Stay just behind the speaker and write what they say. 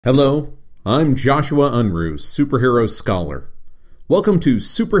Hello, I'm Joshua Unruh, Superhero Scholar. Welcome to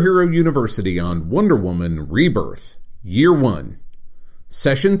Superhero University on Wonder Woman Rebirth, Year 1,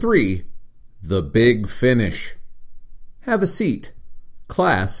 Session 3, The Big Finish. Have a seat.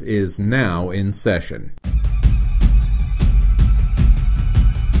 Class is now in session.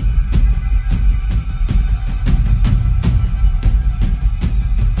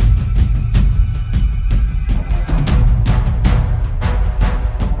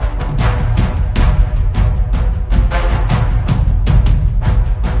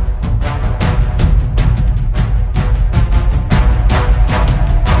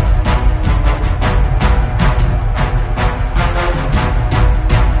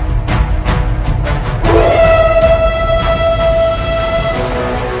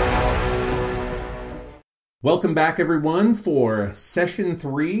 Welcome back, everyone, for Session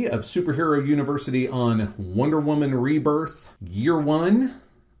 3 of Superhero University on Wonder Woman Rebirth, Year 1.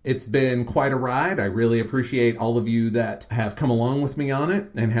 It's been quite a ride. I really appreciate all of you that have come along with me on it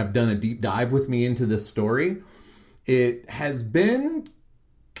and have done a deep dive with me into this story. It has been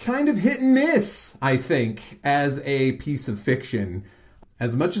kind of hit and miss, I think, as a piece of fiction.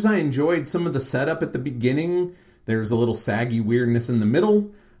 As much as I enjoyed some of the setup at the beginning, there's a little saggy weirdness in the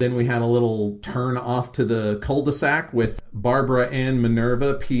middle. Then we had a little turn off to the cul-de-sac with Barbara Ann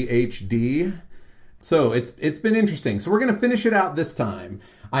Minerva, PhD. So it's been interesting. So we're going to finish it out this time.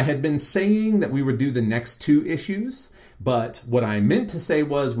 I had been saying that we would do the next 2 issues, but what I meant to say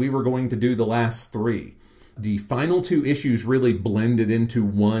was we were going to do the last 3. The final 2 issues really blended into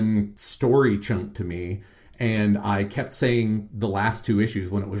one story chunk to me, and I kept saying the last 2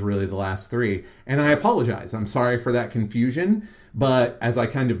 issues when it was really the last 3. And I apologize. I'm sorry for that confusion. But as I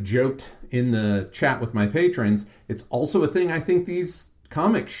kind of joked in the chat with my patrons, it's also a thing I think these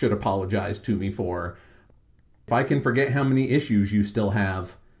comics should apologize to me for. If I can forget how many issues you still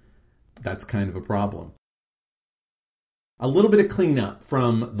have, that's kind of a problem. A little bit of cleanup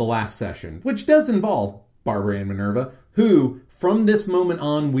from the last session, which does involve Barbara Ann Minerva, who from this moment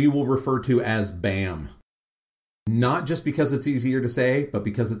on we will refer to as BAM. Not just because it's easier to say, but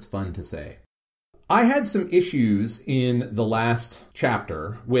because it's fun to say. I had some issues in the last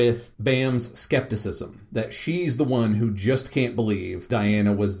chapter with Bam's skepticism, that she's the one who just can't believe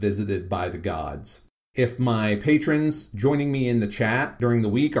Diana was visited by the gods. If my patrons joining me in the chat during the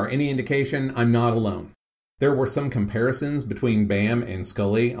week are any indication, I'm not alone. There were some comparisons between Bam and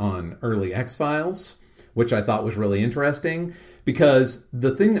Scully on early X-Files, which I thought was really interesting, because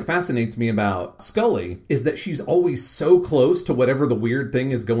the thing that fascinates me about Scully is that she's always so close to whatever the weird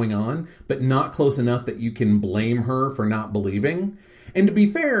thing is going on, but not close enough that you can blame her for not believing. And to be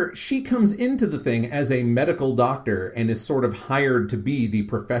fair, she comes into the thing as a medical doctor and is sort of hired to be the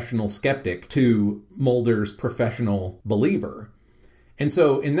professional skeptic to Mulder's professional believer. And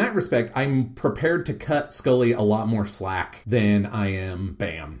so in that respect, I'm prepared to cut Scully a lot more slack than I am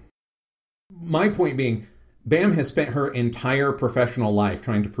Bam. My point being, Bam has spent her entire professional life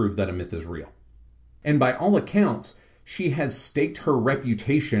trying to prove that a myth is real. And by all accounts, she has staked her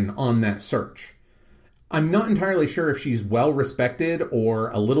reputation on that search. I'm not entirely sure if she's well respected or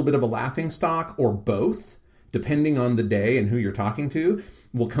a little bit of a laughingstock or both, depending on the day and who you're talking to.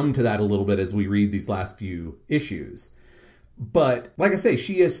 We'll come to that a little bit as we read these last few issues. But like I say,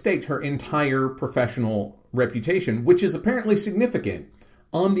 she has staked her entire professional reputation, which is apparently significant,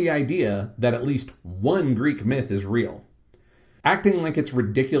 on the idea that at least one Greek myth is real. Acting like it's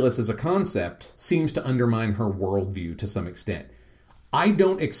ridiculous as a concept seems to undermine her worldview to some extent. I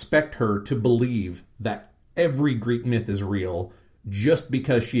don't expect her to believe that every Greek myth is real just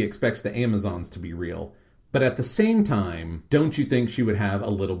because she expects the Amazons to be real. But at the same time, don't you think she would have a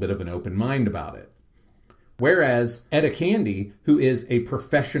little bit of an open mind about it? Whereas Etta Candy, who is a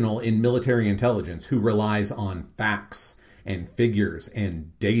professional in military intelligence, who relies on facts and figures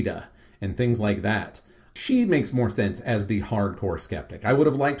and data and things like that, she makes more sense as the hardcore skeptic. I would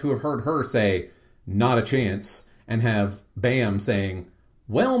have liked to have heard her say, not a chance, and have Bam saying,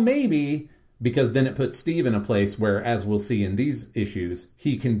 well, maybe, because then it puts Steve in a place where, as we'll see in these issues,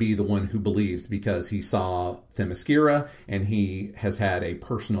 he can be the one who believes because he saw Themyscira and he has had a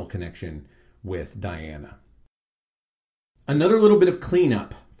personal connection with Diana. Another little bit of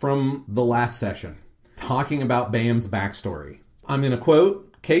cleanup from the last session, talking about Bam's backstory. I'm going to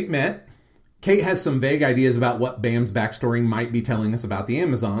quote Kate Met. Kate has some vague ideas about what Bam's backstory might be telling us about the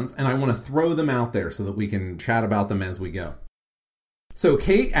Amazons, and I want to throw them out there so that we can chat about them as we go. So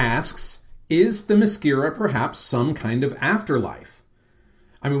Kate asks, is Themyscira perhaps some kind of afterlife?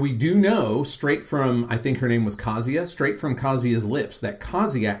 I mean, we do know straight from, I think her name was Kazuya, straight from Kazuya's lips, that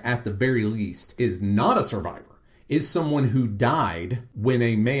Kazuya, at the very least, is not a survivor. is someone who died when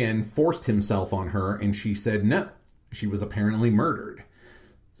a man forced himself on her and she said no. She was apparently murdered.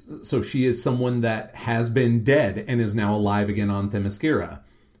 So she is someone that has been dead and is now alive again on Themyscira.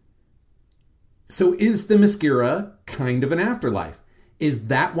 So is Themyscira kind of an afterlife? Is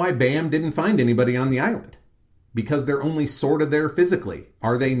that why Bam didn't find anybody on the island? Because they're only sort of there physically.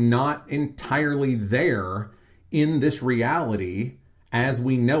 Are they not entirely there in this reality as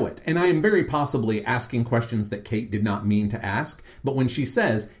we know it? And I am very possibly asking questions that Kate did not mean to ask. But when she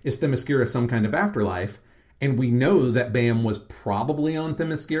says, is Themyscira some kind of afterlife? And we know that Bam was probably on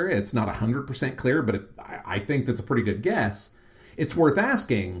Themyscira. It's not 100% clear, but I think that's a pretty good guess. It's worth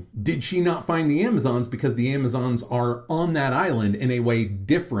asking, did she not find the Amazons because the Amazons are on that island in a way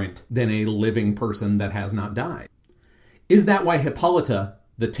different than a living person that has not died? Is that why Hippolyta,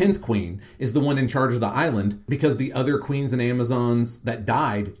 the 10th queen, is the one in charge of the island because the other queens and Amazons that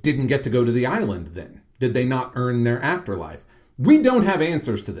died didn't get to go to the island then? Did they not earn their afterlife? We don't have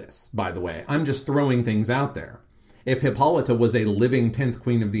answers to this, by the way. I'm just throwing things out there. If Hippolyta was a living 10th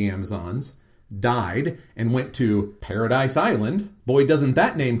queen of the Amazons, died, and went to Paradise Island, boy, doesn't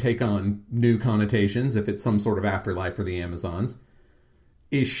that name take on new connotations if it's some sort of afterlife for the Amazons.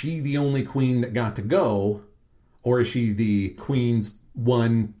 Is she the only queen that got to go? Or is she the queens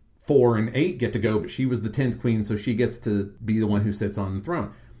 1, 4, and 8 get to go, but she was the 10th queen, so she gets to be the one who sits on the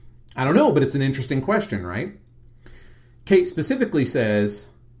throne? I don't know, but it's an interesting question, right? Kate specifically says,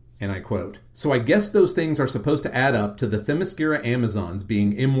 and I quote, "So I guess those things are supposed to add up to the Themyscira Amazons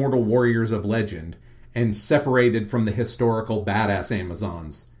being immortal warriors of legend and separated from the historical badass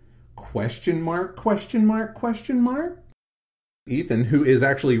Amazons. Question mark, question mark, question mark?" Ethan, who is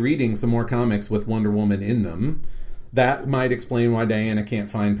actually reading some more comics with Wonder Woman in them, that might explain why Diana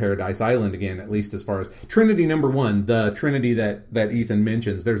can't find Paradise Island again, at least as far as Trinity number 1, the Trinity that Ethan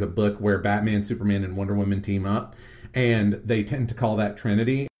mentions. There's a book where Batman, Superman, and Wonder Woman team up, and they tend to call that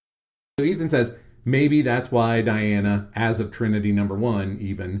Trinity. So Ethan says, maybe that's why Diana, as of Trinity number 1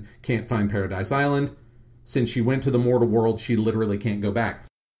 even, can't find Paradise Island. Since she went to the mortal world, she literally can't go back.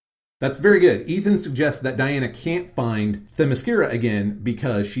 That's very good. Ethan suggests that Diana can't find Themyscira again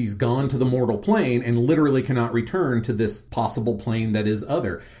because she's gone to the mortal plane and literally cannot return to this possible plane that is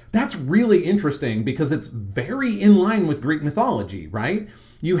other. That's really interesting because it's very in line with Greek mythology, right?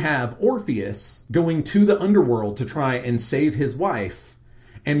 You have Orpheus going to the underworld to try and save his wife.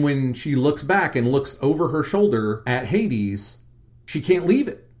 And when she looks back and looks over her shoulder at Hades, she can't leave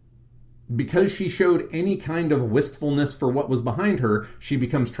it. Because she showed any kind of wistfulness for what was behind her, she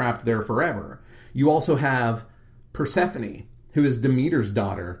becomes trapped there forever. You also have Persephone, who is Demeter's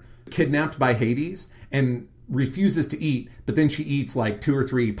daughter, kidnapped by Hades and refuses to eat, but then she eats like 2 or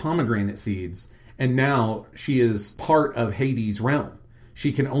 3 pomegranate seeds, and now she is part of Hades' realm.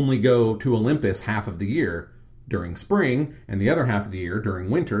 She can only go to Olympus half of the year during spring, and the other half of the year during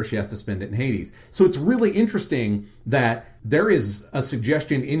winter, she has to spend it in Hades. So it's really interesting that there is a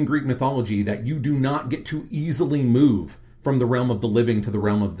suggestion in Greek mythology that you do not get to easily move from the realm of the living to the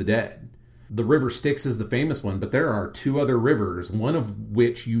realm of the dead. The river Styx is the famous one, but there are 2 other rivers, one of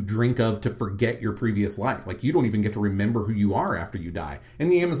which you drink of to forget your previous life. Like, you don't even get to remember who you are after you die. And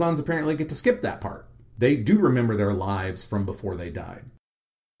the Amazons apparently get to skip that part. They do remember their lives from before they died.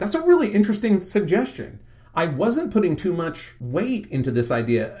 That's a really interesting suggestion. I wasn't putting too much weight into this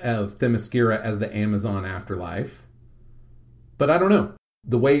idea of Themyscira as the Amazon afterlife. But I don't know.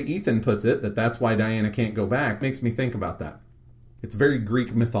 The way Ethan puts it, that's why Diana can't go back, makes me think about that. It's very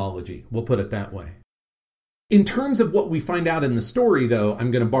Greek mythology, we'll put it that way. In terms of what we find out in the story, though,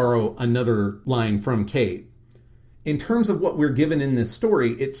 I'm going to borrow another line from Kate. In terms of what we're given in this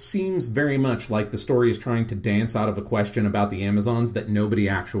story, it seems very much like the story is trying to dance out of a question about the Amazons that nobody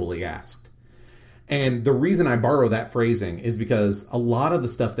actually asked. And the reason I borrow that phrasing is because a lot of the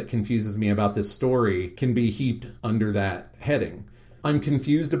stuff that confuses me about this story can be heaped under that heading. I'm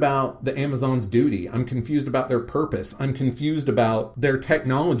confused about the Amazons' duty. I'm confused about their purpose. I'm confused about their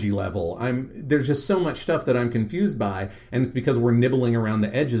technology level. There's just so much stuff that I'm confused by, and it's because we're nibbling around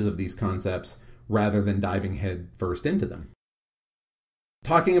the edges of these concepts rather than diving head first into them.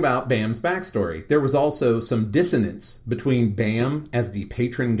 Talking about Bam's backstory, there was also some dissonance between Bam as the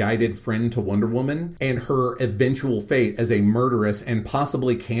patron-guided friend to Wonder Woman and her eventual fate as a murderous and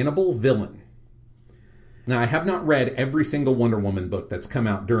possibly cannibal villain. Now, I have not read every single Wonder Woman book that's come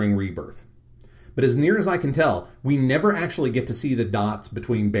out during Rebirth, but as near as I can tell, we never actually get to see the dots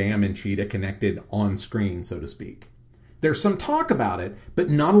between Bam and Cheetah connected on screen, so to speak. There's some talk about it,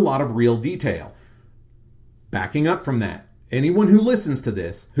 but not a lot of real detail. Backing up from that, anyone who listens to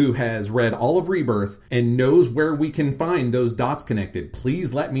this, who has read all of Rebirth and knows where we can find those dots connected,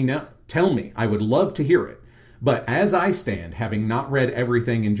 please let me know. Tell me. I would love to hear it. But as I stand, having not read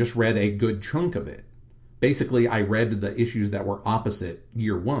everything and just read a good chunk of it, basically I read the issues that were opposite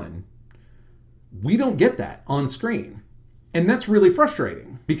year one, we don't get that on screen. And that's really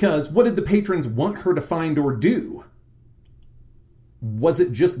frustrating, because what did the patrons want her to find or do? Was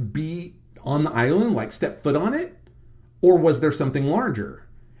it just be on the island, like step foot on it? Or was there something larger?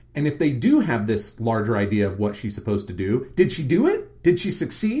 And if they do have this larger idea of what she's supposed to do, did she do it? Did she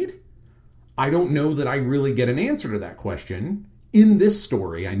succeed? I don't know that I really get an answer to that question. In this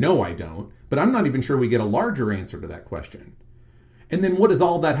story, I know I don't, but I'm not even sure we get a larger answer to that question. And then what does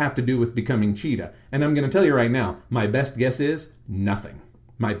all that have to do with becoming Cheetah? And I'm going to tell you right now, my best guess is nothing.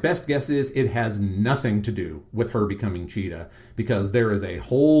 My best guess is it has nothing to do with her becoming Cheetah, because there is a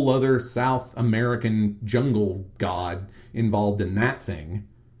whole other South American jungle god involved in that thing,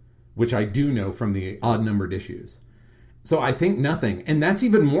 which I do know from the odd-numbered issues. So I think nothing. And that's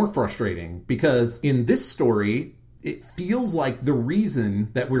even more frustrating, because in this story, it feels like the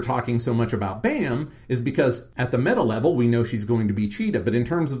reason that we're talking so much about Bam is because at the meta level, we know she's going to be Cheetah. But in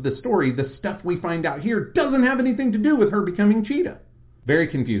terms of the story, the stuff we find out here doesn't have anything to do with her becoming Cheetah. Very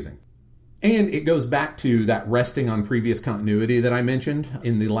confusing. And it goes back to that resting on previous continuity that I mentioned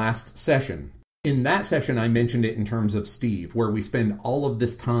in the last session. In that session, I mentioned it in terms of Steve, where we spend all of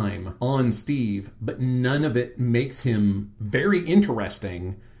this time on Steve, but none of it makes him very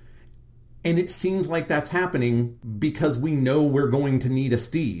interesting. And it seems like that's happening because we know we're going to need a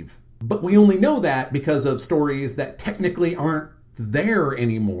Steve. But we only know that because of stories that technically aren't there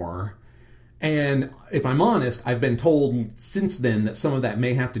anymore. And if I'm honest, I've been told since then that some of that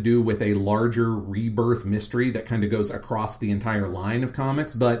may have to do with a larger rebirth mystery that kind of goes across the entire line of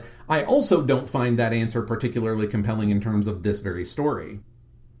comics. But I also don't find that answer particularly compelling in terms of this very story.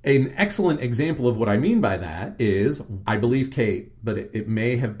 An excellent example of what I mean by that is, I believe Kate, but it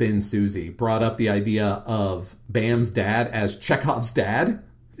may have been Susie, brought up the idea of Bam's dad as Chekhov's dad.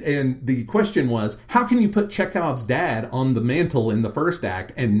 And the question was, how can you put Chekhov's dad on the mantle in the first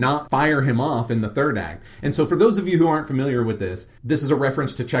act and not fire him off in the third act? And so for those of you who aren't familiar with this is a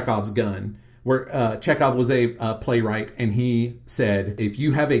reference to Chekhov's gun, where Chekhov was a playwright, and he said, if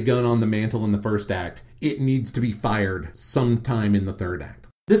you have a gun on the mantle in the first act, it needs to be fired sometime in the third act.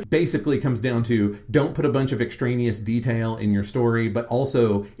 This basically comes down to, don't put a bunch of extraneous detail in your story, but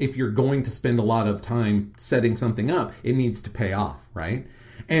also if you're going to spend a lot of time setting something up, it needs to pay off, right?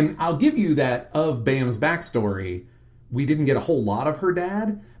 And I'll give you that of Bam's backstory, we didn't get a whole lot of her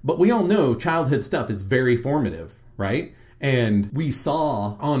dad, but we all know childhood stuff is very formative, right? And we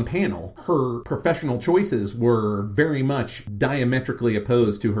saw on panel, her professional choices were very much diametrically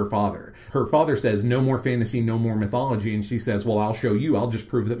opposed to her father. Her father says, no more fantasy, no more mythology. And she says, well, I'll show you. I'll just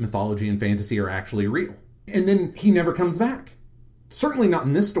prove that mythology and fantasy are actually real. And then he never comes back. Certainly not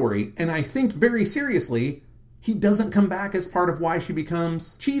in this story. And I think very seriously, he doesn't come back as part of why she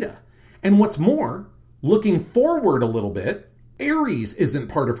becomes Cheetah. And what's more, looking forward a little bit, Ares isn't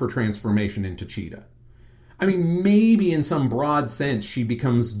part of her transformation into Cheetah. I mean, maybe in some broad sense, she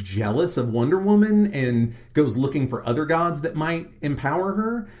becomes jealous of Wonder Woman and goes looking for other gods that might empower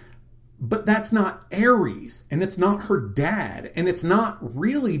her. But that's not Ares, and it's not her dad, and it's not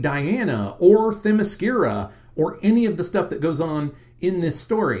really Diana or Themyscira or any of the stuff that goes on in this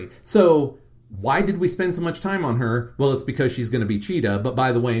story. So why did we spend so much time on her? Well, it's because she's going to be Cheetah. But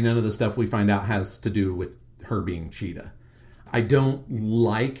by the way, none of the stuff we find out has to do with her being Cheetah. I don't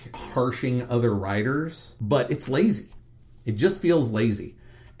like harshing other writers, but it's lazy. It just feels lazy.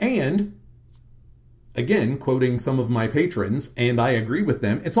 And, again, quoting some of my patrons, and I agree with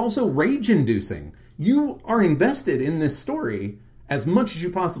them, it's also rage-inducing. You are invested in this story as much as you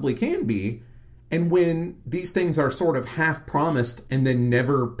possibly can be, and when these things are sort of half-promised and then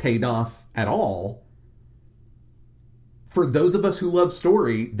never paid off at all, for those of us who love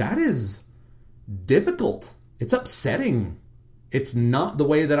story, that is difficult. It's upsetting. It's not the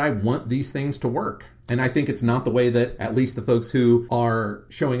way that I want these things to work. And I think it's not the way that at least the folks who are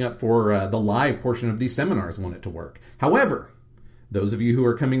showing up for the live portion of these seminars want it to work. However, those of you who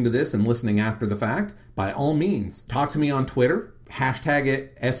are coming to this and listening after the fact, by all means, talk to me on Twitter, hashtag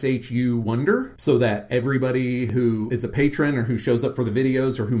it SHUWonder, so that everybody who is a patron or who shows up for the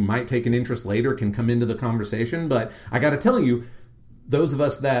videos or who might take an interest later can come into the conversation. But I got to tell you, those of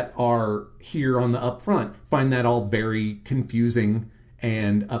us that are here on the upfront find that all very confusing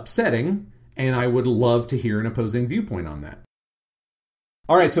and upsetting, and I would love to hear an opposing viewpoint on that.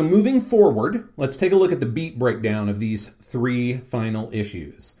 All right, so moving forward, let's take a look at the beat breakdown of these 3 final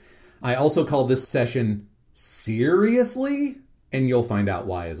issues. I also call this session Seriously? And you'll find out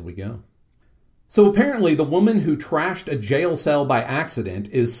why as we go. So apparently the woman who trashed a jail cell by accident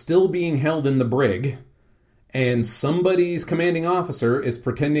is still being held in the brig, and somebody's commanding officer is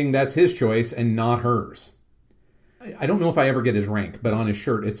pretending that's his choice and not hers. I don't know if I ever get his rank, but on his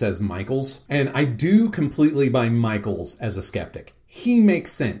shirt it says Michaels. And I do completely buy Michaels as a skeptic. He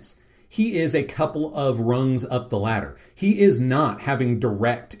makes sense. He is a couple of rungs up the ladder. He is not having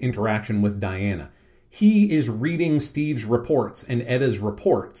direct interaction with Diana. He is reading Steve's reports and Edda's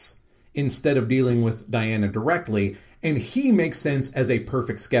reports instead of dealing with Diana directly, and he makes sense as a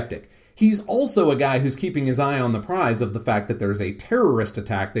perfect skeptic. He's also a guy who's keeping his eye on the prize of the fact that there's a terrorist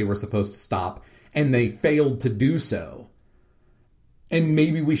attack they were supposed to stop, and they failed to do so. And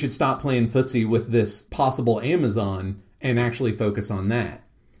maybe we should stop playing footsie with this possible Amazon and actually focus on that.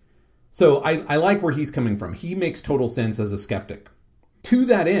 So I like where he's coming from. He makes total sense as a skeptic. To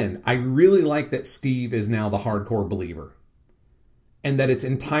that end, I really like that Steve is now the hardcore believer, and that it's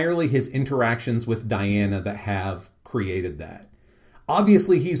entirely his interactions with Diana that have created that.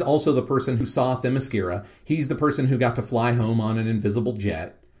 Obviously, he's also the person who saw Themyscira. He's the person who got to fly home on an invisible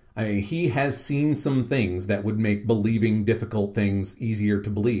jet. I mean, he has seen some things that would make believing difficult things easier to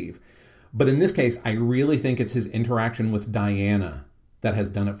believe. But in this case, I really think it's his interaction with Diana that has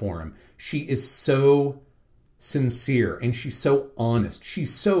done it for him. She is so sincere and she's so honest.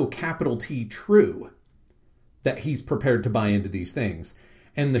 She's so capital T true that he's prepared to buy into these things.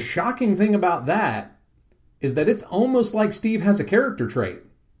 And the shocking thing about that is that it's almost like Steve has a character trait,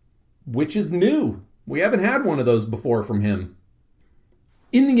 which is new. We haven't had one of those before from him.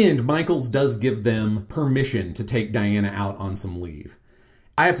 In the end, Michaels does give them permission to take Diana out on some leave.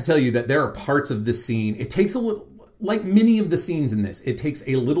 I have to tell you that there are parts of this scene, it takes a little, like many of the scenes in this, it takes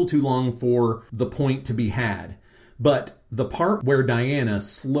a little too long for the point to be had. But the part where Diana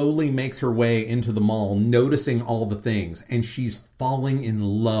slowly makes her way into the mall, noticing all the things, and she's falling in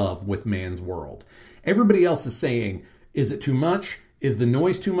love with man's world. Everybody else is saying, is it too much? Is the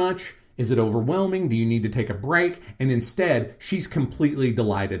noise too much? Is it overwhelming? Do you need to take a break? And instead, she's completely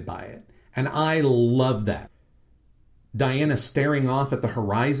delighted by it. And I love that. Diana staring off at the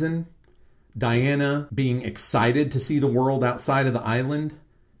horizon. Diana being excited to see the world outside of the island.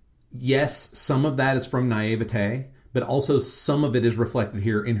 Yes, some of that is from naivete, but also some of it is reflected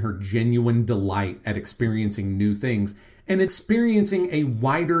here in her genuine delight at experiencing new things and experiencing a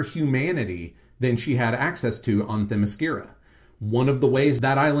wider humanity than she had access to on Themyscira. One of the ways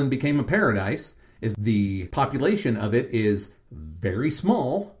that island became a paradise is the population of it is very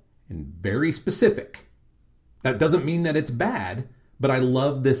small and very specific. That doesn't mean that it's bad, but I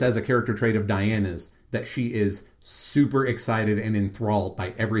love this as a character trait of Diana's, that she is super excited and enthralled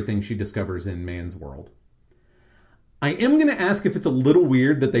by everything she discovers in man's world. I am going to ask if it's a little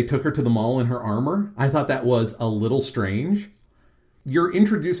weird that they took her to the mall in her armor. I thought that was a little strange. You're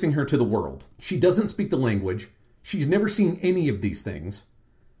introducing her to the world. She doesn't speak the language. She's never seen any of these things.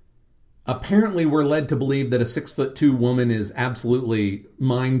 Apparently, we're led to believe that a 6'2" woman is absolutely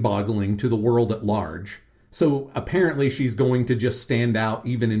mind-boggling to the world at large. So apparently she's going to just stand out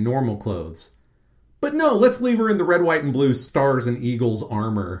even in normal clothes. But no, let's leave her in the red, white, and blue stars and eagles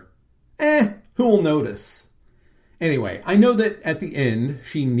armor. Who will notice? Anyway, I know that at the end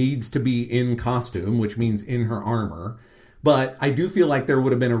she needs to be in costume, which means in her armor. But I do feel like there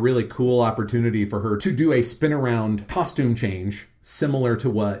would have been a really cool opportunity for her to do a spin around costume change, similar to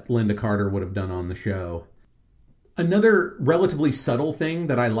what Linda Carter would have done on the show. Another relatively subtle thing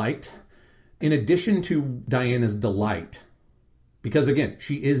that I liked, in addition to Diana's delight, because again,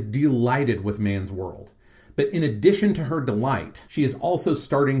 she is delighted with man's world. But in addition to her delight, she is also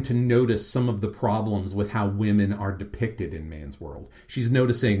starting to notice some of the problems with how women are depicted in man's world. She's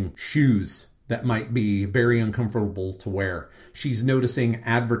noticing shoes that might be very uncomfortable to wear. She's noticing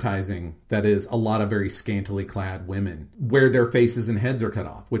advertising that is a lot of very scantily clad women, where their faces and heads are cut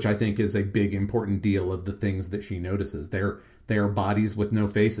off, which I think is a big important deal of the things that she notices. They are bodies with no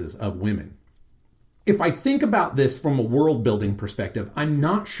faces of women. If I think about this from a world building perspective, I'm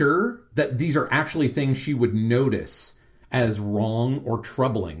not sure that these are actually things she would notice as wrong or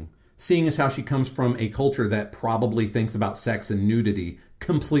troubling, seeing as how she comes from a culture that probably thinks about sex and nudity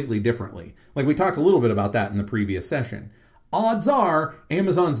completely differently. Like we talked a little bit about that in the previous session. Odds are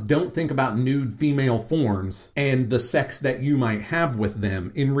Amazons don't think about nude female forms and the sex that you might have with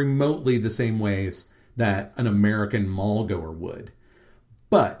them in remotely the same ways that an American mall goer would.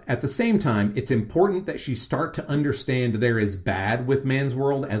 But at the same time, it's important that she start to understand there is bad with man's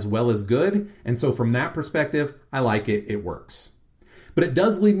world as well as good. And so from that perspective, I like it. It works. But it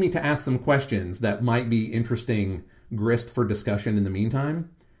does lead me to ask some questions that might be interesting grist for discussion in the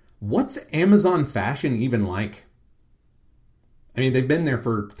meantime. What's Amazon fashion even like? I mean, they've been there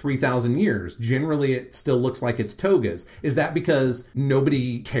for 3,000 years. Generally, it still looks like it's togas. Is that because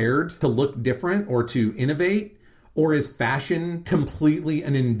nobody cared to look different or to innovate? Or is fashion completely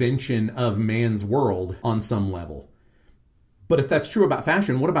an invention of man's world on some level? But if that's true about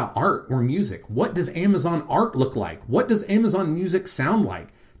fashion, what about art or music? What does Amazon art look like? What does Amazon music sound like?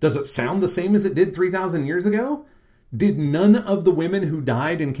 Does it sound the same as it did 3,000 years ago? Did none of the women who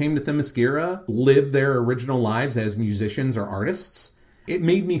died and came to Themyscira live their original lives as musicians or artists? It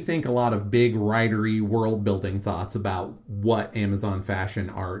made me think a lot of big, writery, world-building thoughts about what Amazon fashion,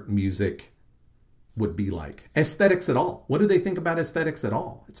 art, music would be like. Aesthetics at all. What do they think about aesthetics at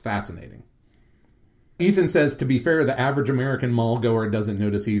all? It's fascinating. Ethan says, to be fair, the average American mall goer doesn't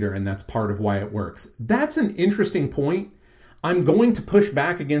notice either, and that's part of why it works. That's an interesting point. I'm going to push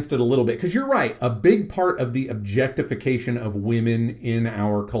back against it a little bit, because you're right. A big part of the objectification of women in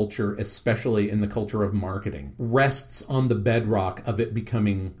our culture, especially in the culture of marketing, rests on the bedrock of it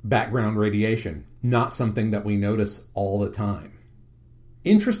becoming background radiation, not something that we notice all the time.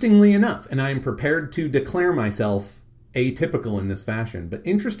 Interestingly enough, and I am prepared to declare myself atypical in this fashion, but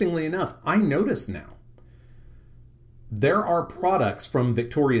interestingly enough, I notice now. There are products from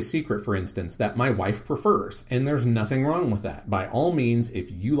Victoria's Secret, for instance, that my wife prefers, and there's nothing wrong with that. By all means, if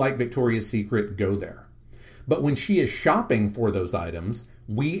you like Victoria's Secret, go there. But when she is shopping for those items,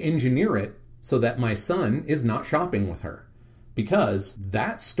 we engineer it so that my son is not shopping with her, because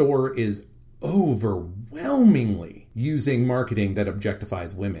that store is overwhelmingly using marketing that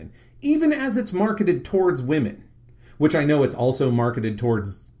objectifies women, even as it's marketed towards women, which I know it's also marketed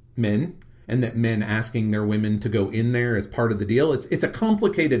towards men, and that men asking their women to go in there is part of the deal. It's a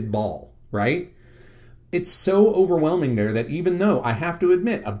complicated ball, right? It's so overwhelming there that even though I have to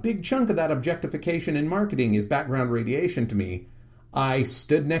admit a big chunk of that objectification in marketing is background radiation to me, I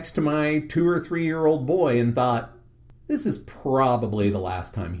stood next to my 2 or 3 year old boy and thought, this is probably the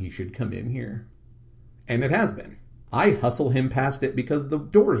last time he should come in here. And it has been. I hustle him past it because the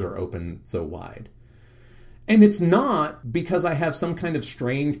doors are open so wide. And it's not because I have some kind of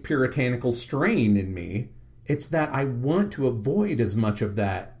strange puritanical strain in me. It's that I want to avoid as much of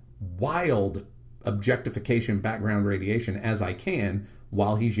that wild objectification, background radiation as I can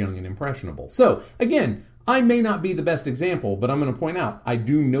while he's young and impressionable. So, again, I may not be the best example, but I'm going to point out, I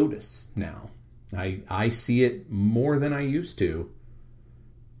do notice now. I see it more than I used to.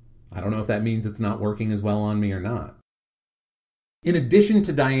 I don't know if that means it's not working as well on me or not. In addition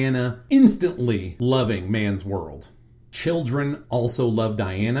to Diana instantly loving man's world, children also love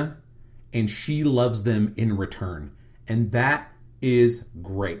Diana, and she loves them in return. And that is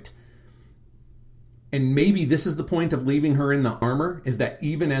great. And maybe this is the point of leaving her in the armor, is that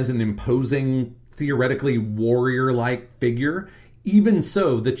even as an imposing, theoretically warrior-like figure, even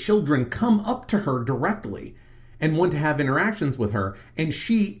so, the children come up to her directly and want to have interactions with her, and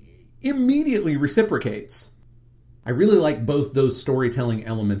she immediately reciprocates. I really like both those storytelling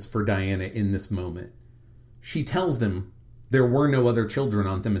elements for Diana in this moment. She tells them there were no other children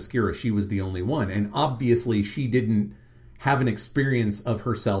on Themyscira. She was the only one. And obviously she didn't have an experience of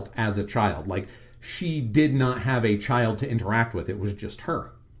herself as a child. Like, she did not have a child to interact with. It was just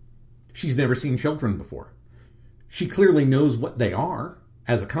her. She's never seen children before. She clearly knows what they are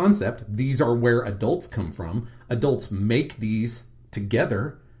as a concept. These are where adults come from. Adults make these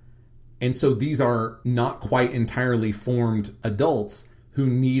together. And so these are not quite entirely formed adults who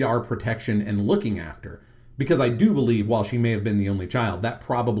need our protection and looking after. Because I do believe, while she may have been the only child, that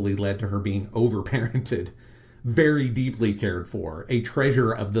probably led to her being overparented, very deeply cared for, a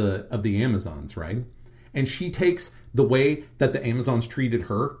treasure of the Amazons, right? And she takes the way that the Amazons treated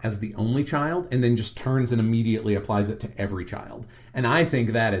her as the only child and then just turns and immediately applies it to every child. And I think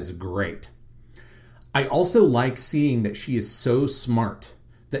that is great. I also like seeing that she is so smart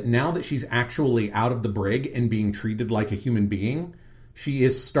that now that she's actually out of the brig and being treated like a human being, she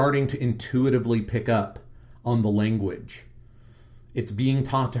is starting to intuitively pick up on the language. It's being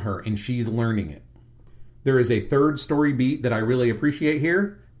taught to her and she's learning it. There is a third story beat that I really appreciate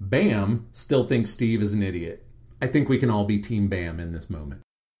here. Bam still thinks Steve is an idiot. I think we can all be Team Bam in this moment.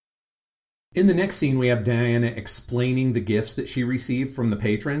 In the next scene, we have Diana explaining the gifts that she received from the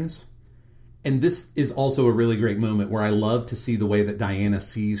patrons. And this is also a really great moment where I love to see the way that Diana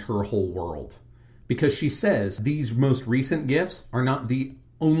sees her whole world. Because she says these most recent gifts are not the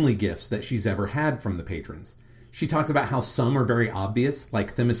only gifts that she's ever had from the patrons. She talks about how some are very obvious,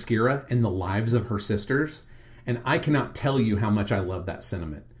 like Themyscira and the lives of her sisters. And I cannot tell you how much I love that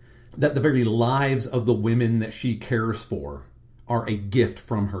sentiment. That the very lives of the women that she cares for are a gift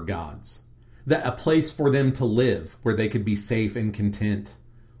from her gods. That a place for them to live where they could be safe and content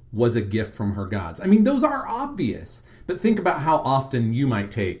was a gift from her gods. I mean, those are obvious, but think about how often you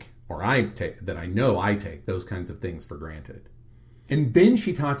might take, or I take, that I know I take those kinds of things for granted. And then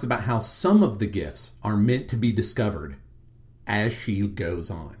she talks about how some of the gifts are meant to be discovered as she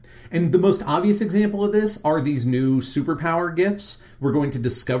goes on. And the most obvious example of this are these new superpower gifts. We're going to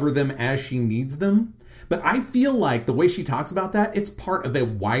discover them as she needs them. But I feel like the way she talks about that, it's part of a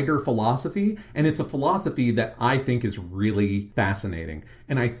wider philosophy, and it's a philosophy that I think is really fascinating.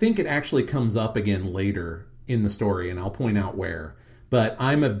 And I think it actually comes up again later in the story, and I'll point out where. But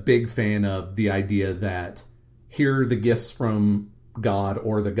I'm a big fan of the idea that here are the gifts from God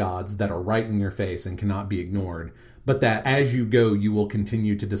or the gods that are right in your face and cannot be ignored, but that as you go, you will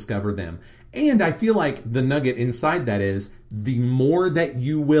continue to discover them. And I feel like the nugget inside that is the more that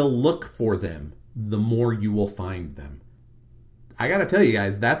you will look for them, the more you will find them. I gotta tell you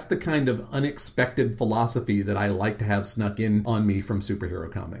guys, that's the kind of unexpected philosophy that I like to have snuck in on me from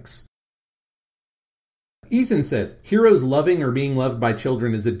superhero comics. Ethan says, heroes loving or being loved by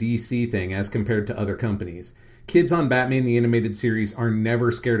children is a DC thing as compared to other companies. Kids on Batman the Animated Series are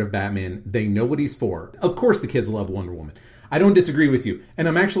never scared of Batman. They know what he's for. Of course the kids love Wonder Woman. I don't disagree with you. And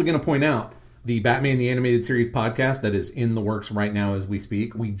I'm actually going to point out the Batman the Animated Series podcast that is in the works right now as we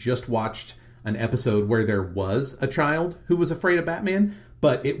speak. We just watched an episode where there was a child who was afraid of Batman,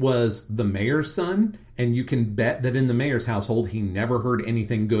 but it was the mayor's son, and you can bet that in the mayor's household, he never heard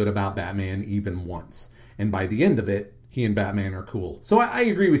anything good about Batman even once. And by the end of it, he and Batman are cool. So I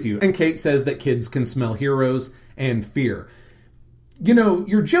agree with you. And Kate says that kids can smell heroes and fear. You know,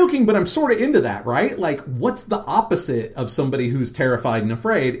 you're joking, but I'm sort of into that, right? Like, what's the opposite of somebody who's terrified and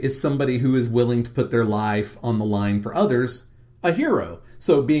afraid is somebody who is willing to put their life on the line for others, a hero.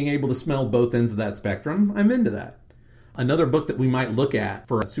 So being able to smell both ends of that spectrum, I'm into that. Another book that we might look at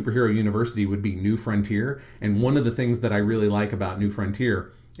for a superhero university would be New Frontier. And one of the things that I really like about New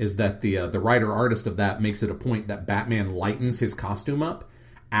Frontier is that the writer-artist of that makes it a point that Batman lightens his costume up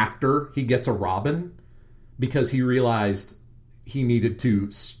after he gets a Robin because he realized he needed to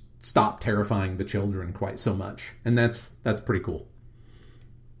stop terrifying the children quite so much. And that's pretty cool.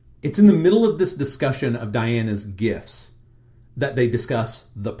 It's in the middle of this discussion of Diana's gifts that they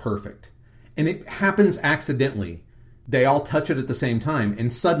discuss the perfect. And it happens accidentally. They all touch it at the same time,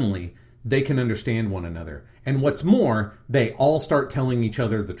 and suddenly they can understand one another. And what's more, they all start telling each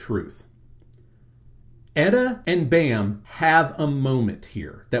other the truth. Etta and Bam have a moment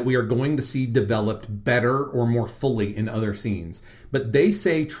here that we are going to see developed better or more fully in other scenes. But they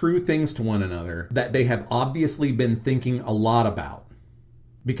say true things to one another that they have obviously been thinking a lot about,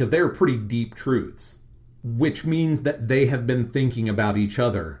 because they are pretty deep truths, which means that they have been thinking about each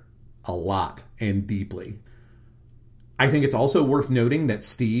other a lot and deeply. I think it's also worth noting that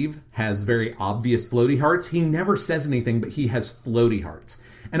Steve has very obvious floaty hearts. He never says anything, but he has floaty hearts.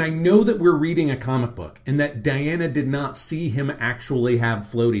 And I know that we're reading a comic book and that Diana did not see him actually have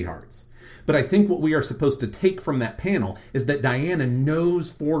floaty hearts. But I think what we are supposed to take from that panel is that Diana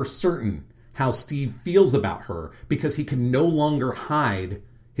knows for certain how Steve feels about her because he can no longer hide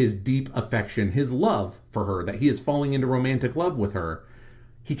his deep affection, his love for her, that he is falling into romantic love with her.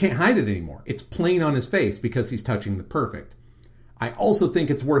 He can't hide it anymore. It's plain on his face because he's touching the perfect. I also think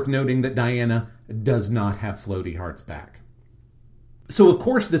it's worth noting that Diana does not have floaty hearts back. So, of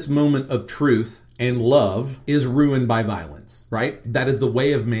course, this moment of truth and love is ruined by violence, right? That is the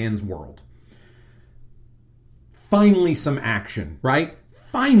way of man's world. Finally, some action, right?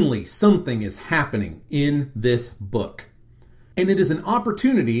 Finally, something is happening in this book. And it is an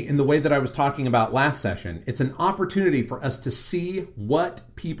opportunity, in the way that I was talking about last session, it's an opportunity for us to see what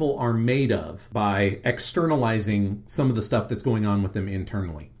people are made of by externalizing some of the stuff that's going on with them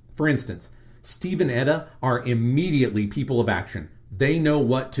internally. For instance, Steve and Etta are immediately people of action. They know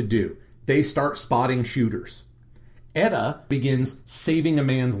what to do. They start spotting shooters. Etta begins saving a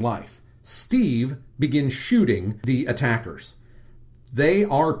man's life. Steve begins shooting the attackers. They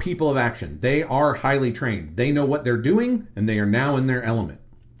are people of action. They are highly trained. They know what they're doing, and they are now in their element.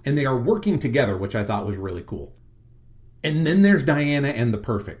 And they are working together, which I thought was really cool. And then there's Diana and the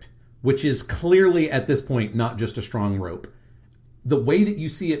Perfect, which is clearly at this point not just a strong rope. The way that you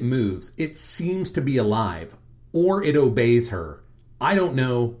see it moves, it seems to be alive, or it obeys her. I don't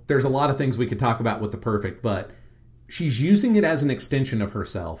know. There's a lot of things we could talk about with the Perfect, but she's using it as an extension of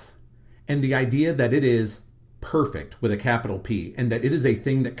herself. And the idea that it is perfect with a capital P, and that it is a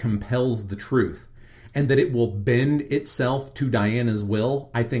thing that compels the truth, and that it will bend itself to Diana's will,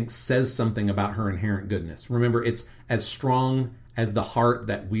 I think says something about her inherent goodness. Remember, it's as strong as the heart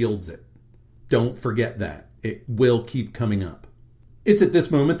that wields it. Don't forget that. It will keep coming up. It's at this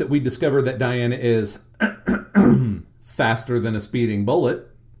moment that we discover that Diana is faster than a speeding bullet,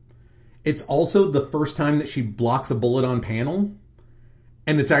 It's also the first time that she blocks a bullet on panel,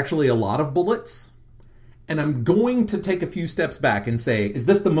 and it's actually a lot of bullets. And I'm going to take a few steps back and say, is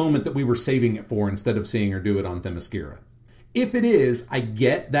this the moment that we were saving it for instead of seeing her do it on Themyscira? If it is, I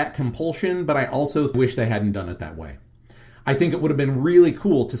get that compulsion, but I also wish they hadn't done it that way. I think it would have been really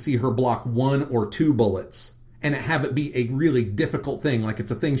cool to see her block 1 or 2 bullets and have it be a really difficult thing, like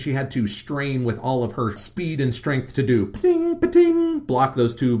it's a thing she had to strain with all of her speed and strength to do. Pating, pating, block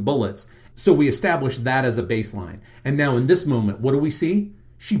those 2 bullets. So we established that as a baseline. And now in this moment, what do we see?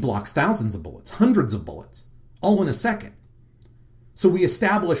 She blocks thousands of bullets, hundreds of bullets, all in a second. So we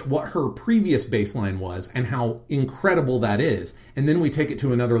establish what her previous baseline was and how incredible that is. And then we take it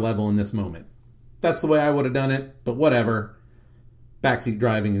to another level in this moment. That's the way I would have done it, but whatever. Backseat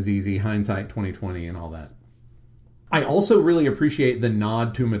driving is easy, hindsight 2020 and all that. I also really appreciate the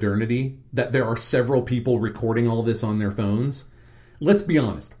nod to modernity, that there are several people recording all this on their phones. Let's be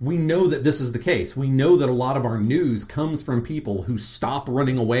honest, we know that this is the case. We know that a lot of our news comes from people who stop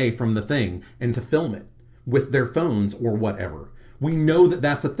running away from the thing and to film it with their phones or whatever. We know that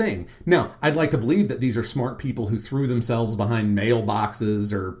that's a thing. Now, I'd like to believe that these are smart people who threw themselves behind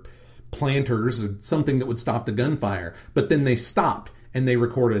mailboxes or planters or something that would stop the gunfire, but then they stopped and they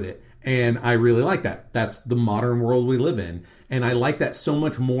recorded it. And I really like that. That's the modern world we live in. And I like that so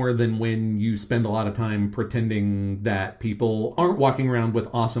much more than when you spend a lot of time pretending that people aren't walking around with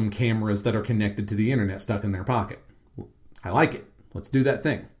awesome cameras that are connected to the internet stuck in their pocket. I like it. Let's do that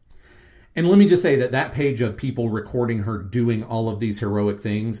thing. And let me just say that that page of people recording her doing all of these heroic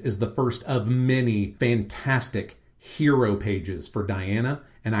things is the first of many fantastic hero pages for Diana.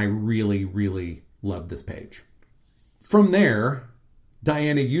 And I really, really love this page. From there,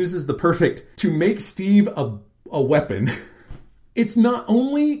 Diana uses the perfect to make Steve a weapon. It's not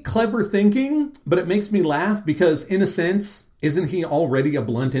only clever thinking, but it makes me laugh because, in a sense, isn't he already a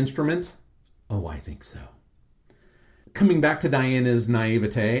blunt instrument? Oh, I think so. Coming back to Diana's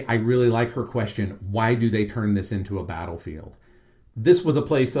naivete, I really like her question, why do they turn this into a battlefield? This was a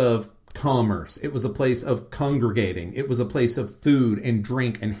place of commerce. It was a place of congregating. It was a place of food and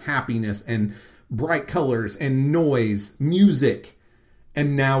drink and happiness and bright colors and noise, music.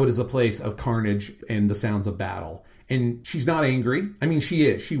 And now it is a place of carnage and the sounds of battle. And she's not angry. I mean, she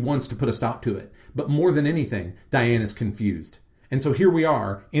is. She wants to put a stop to it. But more than anything, Diana's confused. And so here we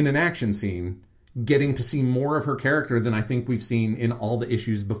are in an action scene, getting to see more of her character than I think we've seen in all the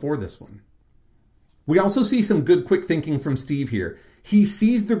issues before this one. We also see some good quick thinking from Steve here. He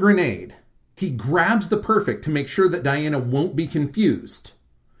sees the grenade. He grabs the perfect to make sure that Diana won't be confused,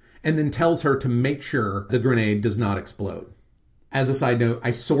 and then tells her to make sure the grenade does not explode. As a side note,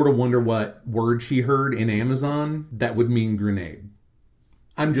 I sort of wonder what word she heard in Amazon that would mean grenade.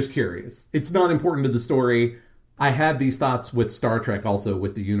 I'm just curious. It's not important to the story. I had these thoughts with Star Trek also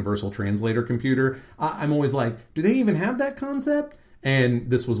with the Universal Translator computer. I'm always like, do they even have that concept? And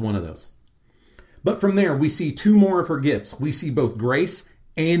this was one of those. But from there, we see 2 more of her gifts. We see both grace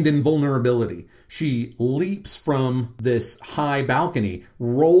and invulnerability. She leaps from this high balcony,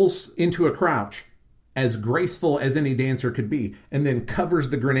 rolls into a crouch, as graceful as any dancer could be, and then covers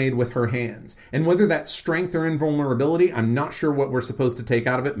the grenade with her hands. And whether that's strength or invulnerability, I'm not sure what we're supposed to take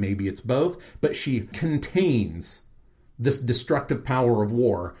out of it. Maybe it's both. But she contains this destructive power of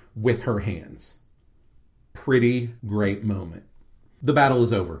war with her hands. Pretty great moment. The battle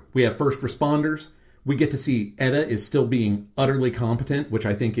is over. We have first responders. We get to see Etta is still being utterly competent, which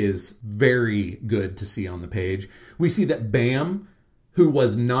I think is very good to see on the page. We see that Bam, who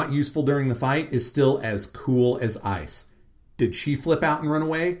was not useful during the fight, is still as cool as ice. Did she flip out and run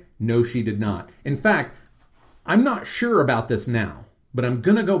away? No, she did not. In fact, I'm not sure about this now, but I'm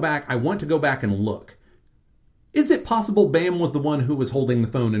going to go back. I want to go back and look. Is it possible Bam was the one who was holding the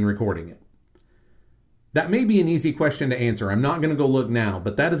phone and recording it? That may be an easy question to answer. I'm not going to go look now,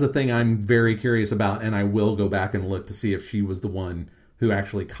 but that is a thing I'm very curious about, and I will go back and look to see if she was the one who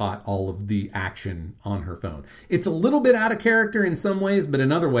actually caught all of the action on her phone. It's a little bit out of character in some ways, but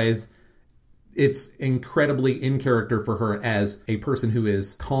in other ways, it's incredibly in character for her as a person who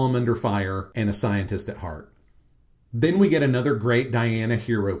is calm under fire and a scientist at heart. Then we get another great Diana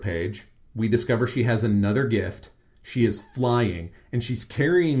hero page. We discover she has another gift. She is flying, and she's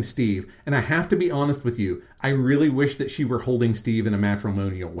carrying Steve. And I have to be honest with you, I really wish that she were holding Steve in a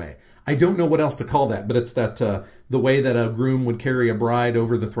matrimonial way. I don't know what else to call that, but it's that the way that a groom would carry a bride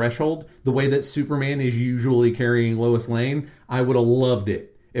over the threshold, the way that Superman is usually carrying Lois Lane. I would have loved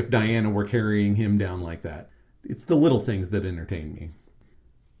it if Diana were carrying him down like that. It's the little things that entertain me.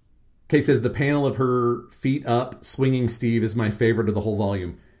 Kay says the panel of her feet up swinging Steve is my favorite of the whole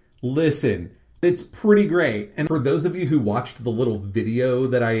volume. Listen, It's pretty great. And for those of you who watched the little video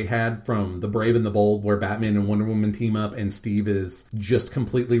that I had from The Brave and the Bold where Batman and Wonder Woman team up and Steve is just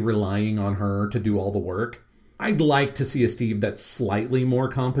completely relying on her to do all the work, I'd like to see a Steve that's slightly more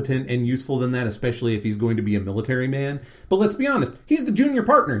competent and useful than that, especially if he's going to be a military man. But let's be honest, he's the junior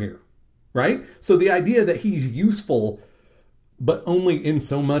partner here, right? So the idea that he's useful, but only in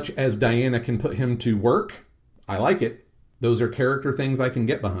so much as Diana can put him to work, I like it. Those are character things I can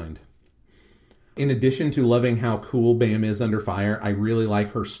get behind. In addition to loving how cool Bam is under fire, I really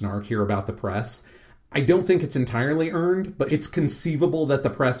like her snark here about the press. I don't think it's entirely earned, but it's conceivable that the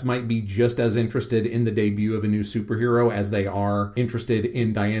press might be just as interested in the debut of a new superhero as they are interested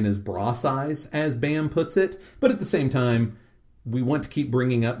in Diana's bra size, as Bam puts it. But at the same time, we want to keep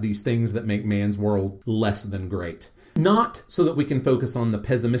bringing up these things that make man's world less than great. Not so that we can focus on the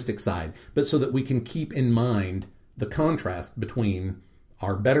pessimistic side, but so that we can keep in mind the contrast between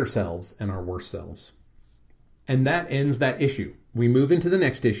our better selves and our worse selves. And that ends that issue. We move into the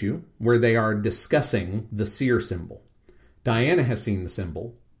next issue where they are discussing the seer symbol. Diana has seen the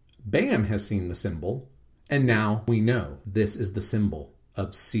symbol. Bam has seen the symbol. And now we know this is the symbol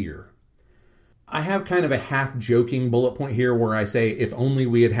of seer. I have kind of a half-joking bullet point here where I say if only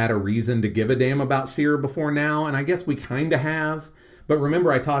we had had a reason to give a damn about seer before now, and I guess we kind of have. But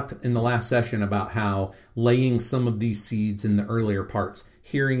remember I talked in the last session about how laying some of these seeds in the earlier parts,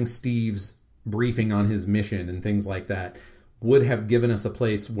 hearing Steve's briefing on his mission and things like that, would have given us a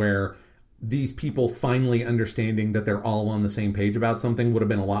place where these people finally understanding that they're all on the same page about something would have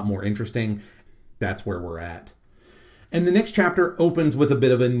been a lot more interesting. That's where we're at. And the next chapter opens with a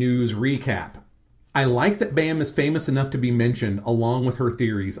bit of a news recap. I like that Bam is famous enough to be mentioned along with her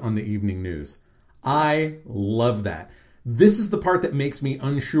theories on the evening news. I love that. This is the part that makes me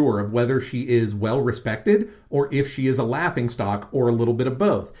unsure of whether she is well respected or if she is a laughingstock or a little bit of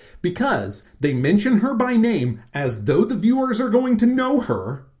both. Because they mention her by name as though the viewers are going to know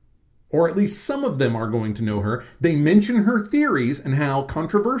her, or at least some of them are going to know her. They mention her theories and how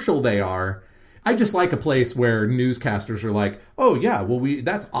controversial they are. I just like a place where newscasters are like, oh yeah, well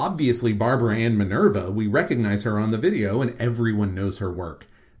that's obviously Barbara Ann Minerva. We recognize her on the video and everyone knows her work.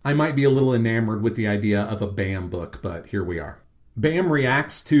 I might be a little enamored with the idea of a Bam book, but here we are. Bam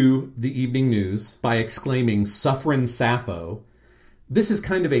reacts to the evening news by exclaiming, "Suffering Sappho." This is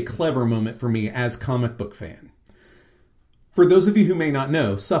kind of a clever moment for me as comic book fan. For those of you who may not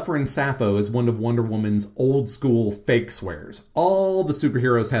know, Suffering Sappho is one of Wonder Woman's old school fake swears. All the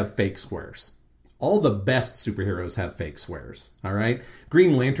superheroes have fake swears. All the best superheroes have fake swears, all right?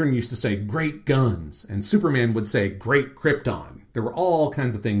 Green Lantern used to say, "Great guns," and Superman would say, "Great Krypton." There were all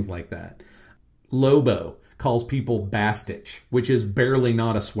kinds of things like that. Lobo calls people bastich, which is barely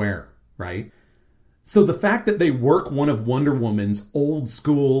not a swear, right? So the fact that they work one of Wonder Woman's old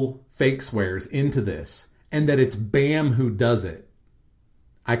school fake swears into this, and that it's Bam who does it,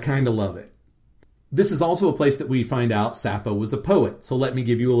 I kind of love it. This is also a place that we find out Sappho was a poet. So let me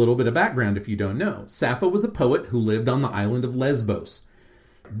give you a little bit of background if you don't know. Sappho was a poet who lived on the island of Lesbos.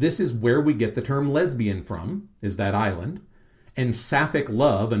 This is where we get the term lesbian from, is that island. And sapphic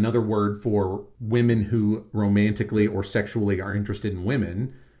love, another word for women who romantically or sexually are interested in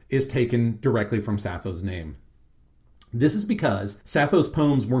women, is taken directly from Sappho's name. This is because Sappho's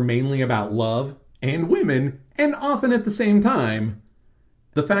poems were mainly about love and women, and often at the same time.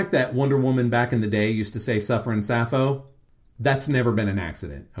 The fact that Wonder Woman back in the day used to say "Suffering Sappho," that's never been an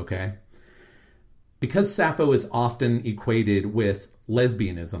accident, okay? Because Sappho is often equated with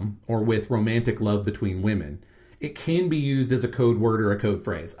lesbianism or with romantic love between women, it can be used as a code word or a code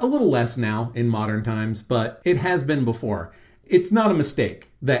phrase. A little less now in modern times, but it has been before. It's not a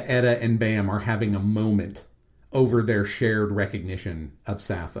mistake that Etta and Bam are having a moment over their shared recognition of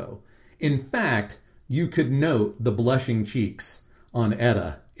Sappho. In fact, you could note the blushing cheeks on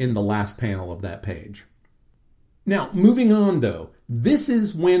Etta in the last panel of that page. Now, moving on though, this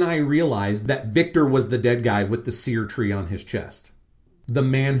is when I realized that Victor was the dead guy with the seer tree on his chest. The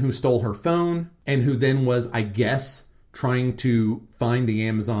man who stole her phone and who then was, I guess, trying to find the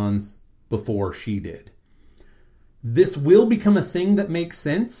Amazons before she did. This will become a thing that makes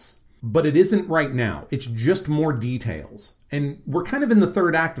sense, but it isn't right now. It's just more details. And we're kind of in the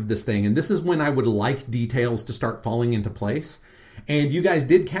third act of this thing, and this is when I would like details to start falling into place. And you guys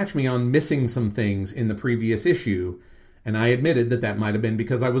did catch me on missing some things in the previous issue, and I admitted that that might have been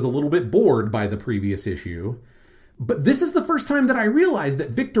because I was a little bit bored by the previous issue. But this is the first time that I realized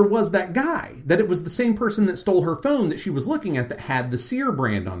that Victor was that guy, that it was the same person that stole her phone that she was looking at that had the seer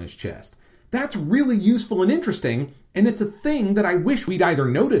brand on his chest. That's really useful and interesting, and it's a thing that I wish we'd either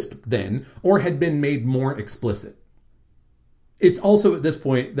noticed then or had been made more explicit. It's also at this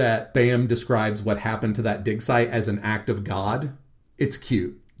point that Bam describes what happened to that dig site as an act of God. It's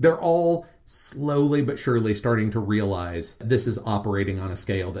cute. They're all slowly but surely starting to realize this is operating on a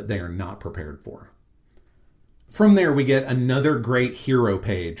scale that they are not prepared for. From there, we get another great hero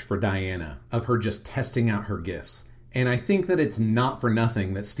page for Diana of her just testing out her gifts. And I think that it's not for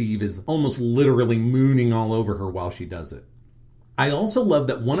nothing that Steve is almost literally mooning all over her while she does it. I also love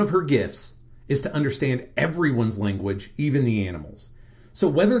that one of her gifts is to understand everyone's language, even the animals. So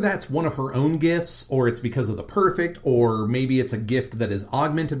whether that's one of her own gifts, or it's because of the perfect, or maybe it's a gift that is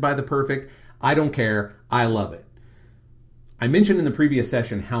augmented by the perfect, I don't care. I love it. I mentioned in the previous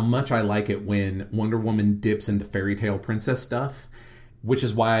session how much I like it when Wonder Woman dips into fairy tale princess stuff, which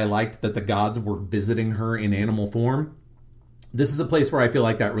is why I liked that the gods were visiting her in animal form. This is a place where I feel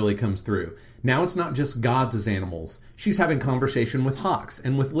like that really comes through. Now it's not just gods as animals. She's having conversation with hawks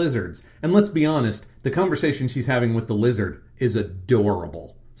and with lizards. And let's be honest, the conversation she's having with the lizard is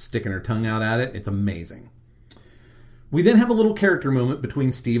adorable. Sticking her tongue out at it, it's amazing. We then have a little character moment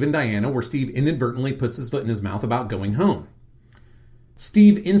between Steve and Diana where Steve inadvertently puts his foot in his mouth about going home.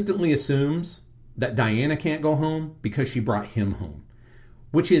 Steve instantly assumes that Diana can't go home because she brought him home,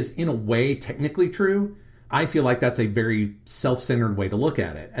 which is in a way technically true. I feel like that's a very self-centered way to look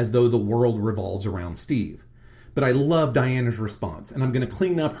at it, as though the world revolves around Steve. But I love Diana's response, and I'm going to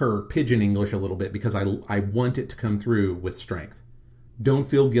clean up her pigeon English a little bit because I want it to come through with strength. Don't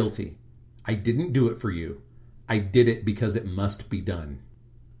feel guilty. I didn't do it for you. I did it because it must be done.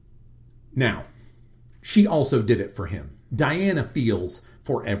 Now, she also did it for him. Diana feels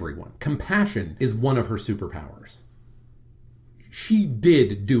for everyone. Compassion is one of her superpowers. She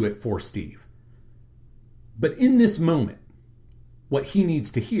did do it for Steve. But in this moment, what he needs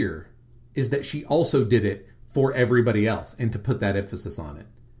to hear is that she also did it for everybody else, and to put that emphasis on it.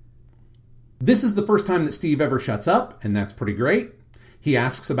 This is the first time that Steve ever shuts up, and that's pretty great. He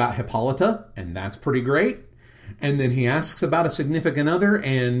asks about Hippolyta, and that's pretty great. And then he asks about a significant other,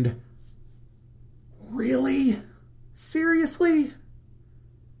 and really? Seriously?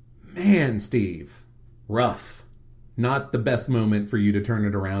 Man, Steve, rough. Not the best moment for you to turn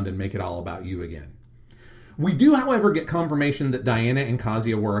it around and make it all about you again. We do, however, get confirmation that Diana and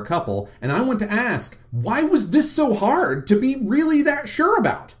Kasia were a couple, and I want to ask, why was this so hard to be really that sure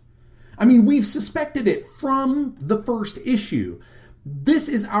about? I mean, we've suspected it from the first issue. This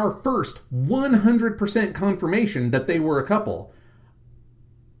is our first 100% confirmation that they were a couple.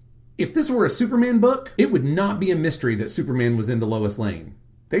 If this were a Superman book, it would not be a mystery that Superman was into Lois Lane.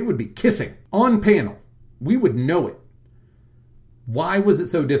 They would be kissing on panel. We would know it. Why was it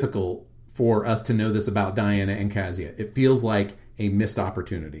so difficult for us to know this about Diana and Kasia? It feels like a missed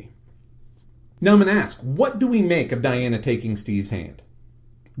opportunity. Now I'm going to ask, what do we make of Diana taking Steve's hand?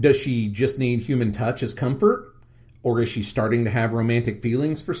 Does she just need human touch as comfort? Or is she starting to have romantic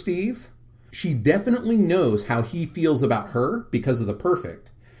feelings for Steve? She definitely knows how he feels about her because of the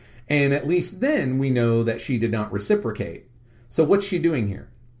perfect. And at least then we know that she did not reciprocate. So what's she doing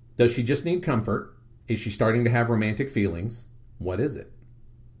here? Does she just need comfort? Is she starting to have romantic feelings? What is it?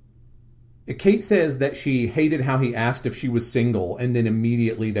 Kate says that she hated how he asked if she was single and then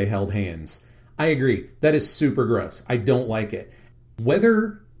immediately they held hands. I agree. That is super gross. I don't like it.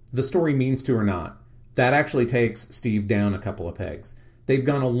 Whether the story means to or not, that actually takes Steve down a couple of pegs. They've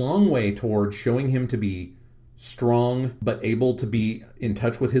gone a long way towards showing him to be strong, but able to be in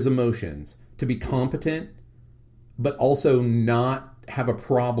touch with his emotions, to be competent, but also not have a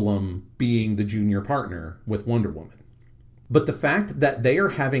problem being the junior partner with Wonder Woman. But the fact that they are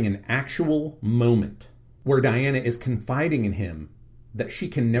having an actual moment where Diana is confiding in him that she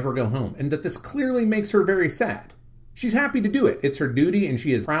can never go home, and that this clearly makes her very sad. She's happy to do it. It's her duty, and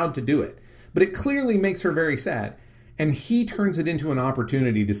she is proud to do it. But it clearly makes her very sad. And he turns it into an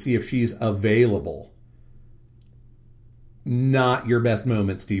opportunity to see if she's available. Not your best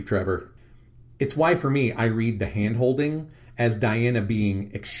moment, Steve Trevor. It's why, for me, I read the hand-holding as Diana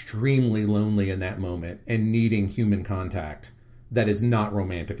being extremely lonely in that moment and needing human contact that is not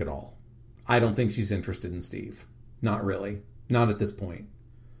romantic at all. I don't think she's interested in Steve. Not really. Not at this point.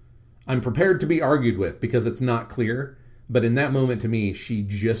 I'm prepared to be argued with because it's not clear, but in that moment to me, she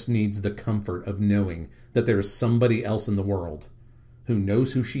just needs the comfort of knowing that there is somebody else in the world who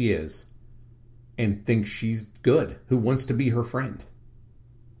knows who she is and thinks she's good, who wants to be her friend.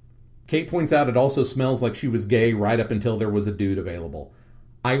 Kate points out it also smells like she was gay right up until there was a dude available.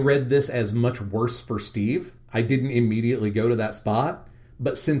 I read this as much worse for Steve. I didn't immediately go to that spot,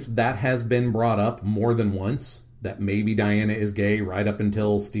 but since that has been brought up more than once, that maybe Diana is gay right up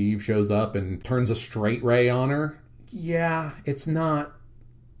until Steve shows up and turns a straight ray on her, yeah, it's not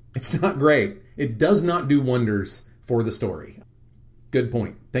great. It does not do wonders for the story. Good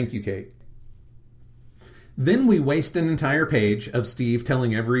point. Thank you, Kate. Then we waste an entire page of Steve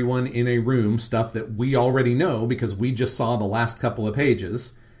telling everyone in a room stuff that we already know because we just saw the last couple of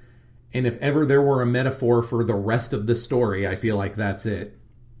pages. And if ever there were a metaphor for the rest of this story, I feel like that's it.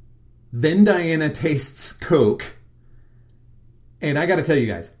 Then Diana tastes Coke. And I got to tell you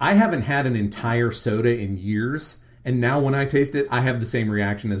guys, I haven't had an entire soda in years. And now when I taste it, I have the same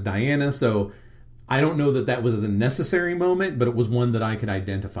reaction as Diana. So I don't know that that was a necessary moment, but it was one that I could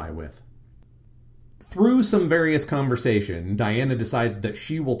identify with. Through some various conversation, Diana decides that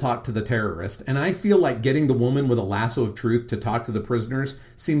she will talk to the terrorist, and I feel like getting the woman with a lasso of truth to talk to the prisoners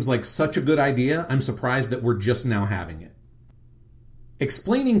seems like such a good idea. I'm surprised that we're just now having it.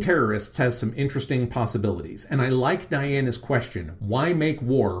 Explaining terrorists has some interesting possibilities, and I like Diana's question, why make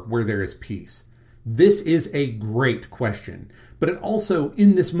war where there is peace? This is a great question, but it also,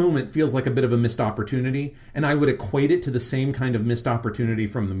 in this moment, feels like a bit of a missed opportunity, and I would equate it to the same kind of missed opportunity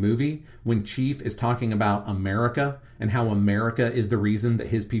from the movie when Chief is talking about America and how America is the reason that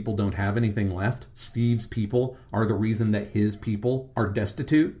his people don't have anything left. Steve's people are the reason that his people are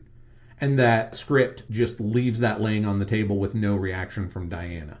destitute, and that script just leaves that laying on the table with no reaction from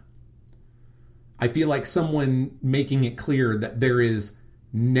Diana. I feel like someone making it clear that there is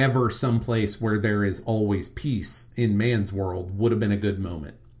never some place where there is always peace in man's world would have been a good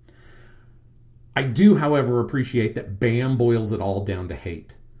moment. I do, however, appreciate that Bam boils it all down to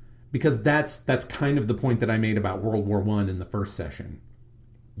hate, because that's kind of the point that I made about World War I in the first session.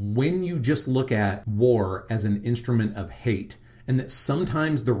 When you just look at war as an instrument of hate, and that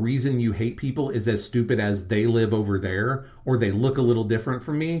sometimes the reason you hate people is as stupid as they live over there or they look a little different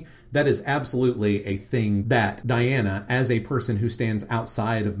from me, that is absolutely a thing that Diana, as a person who stands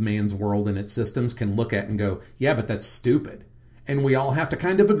outside of man's world and its systems, can look at and go, yeah, but that's stupid. And we all have to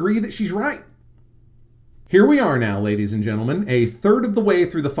kind of agree that she's right. Here we are now, ladies and gentlemen, a third of the way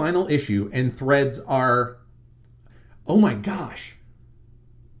through the final issue, and threads are... Oh my gosh.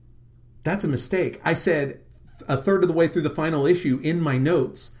 That's a mistake. I said a third of the way through the final issue in my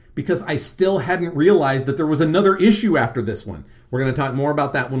notes because I still hadn't realized that there was another issue after this one. We're going to talk more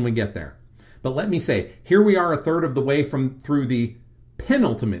about that when we get there. But let me say, here we are a third of the way through the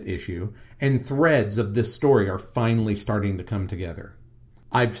penultimate issue, and threads of this story are finally starting to come together.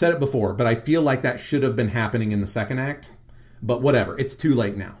 I've said it before, but I feel like that should have been happening in the second act. But whatever, it's too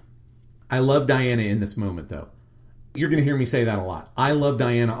late now. I love Diana in this moment, though. You're going to hear me say that a lot. I love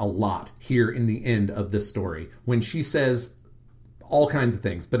Diana a lot here in the end of this story when she says all kinds of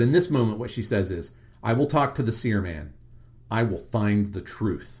things. But in this moment, what she says is, I will talk to the seer man. I will find the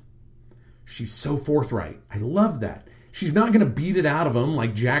truth. She's so forthright. I love that. She's not going to beat it out of him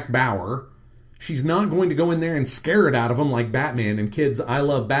like Jack Bauer. She's not going to go in there and scare it out of him like Batman. And kids, I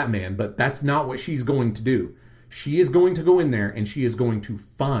love Batman, but that's not what she's going to do. She is going to go in there and she is going to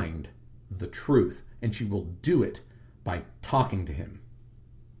find the truth. And she will do it by talking to him.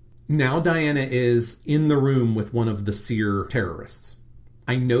 Now Diana is in the room with one of the seer terrorists.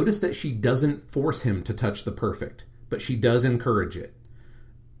 I notice that she doesn't force him to touch the perfect, but she does encourage it.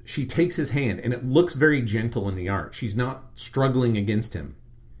 She takes his hand, and it looks very gentle in the art. She's not struggling against him.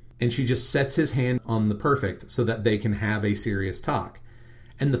 And she just sets his hand on the perfect so that they can have a serious talk.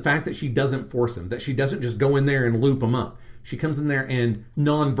 And the fact that she doesn't force him, that she doesn't just go in there and loop him up. She comes in there and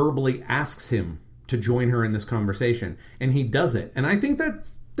non-verbally asks him to join her in this conversation. And he does it. And I think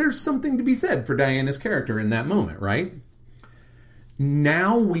there's something to be said for Diana's character in that moment, right?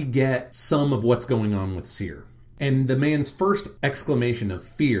 Now we get some of what's going on with Seer. And the man's first exclamation of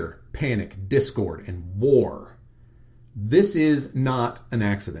fear, panic, discord, and war. This is not an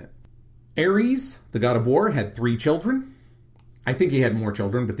accident. Ares, the god of war, had 3 children. I think he had more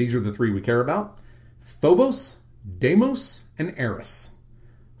children, but these are the 3 we care about. Phobos, Deimos, and Eris.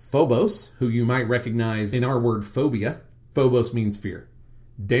 Phobos, who you might recognize in our word phobia. Phobos means fear.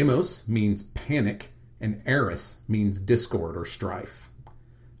 Deimos means panic, and Eris means discord or strife.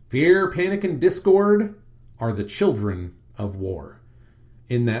 Fear, panic, and discord are the children of war.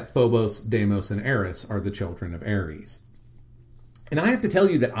 In that Phobos, Deimos, and Eris are the children of Ares. And I have to tell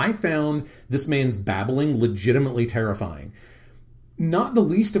you that I found this man's babbling legitimately terrifying. Not the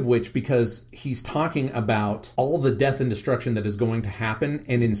least of which because he's talking about all the death and destruction that is going to happen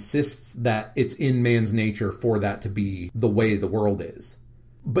and insists that it's in man's nature for that to be the way the world is.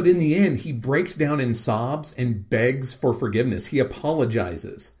 But in the end, he breaks down in sobs and begs for forgiveness. He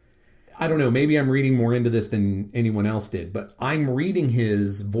apologizes. I don't know, maybe I'm reading more into this than anyone else did, but I'm reading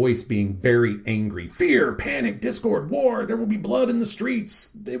his voice being very angry. Fear, panic, discord, war, there will be blood in the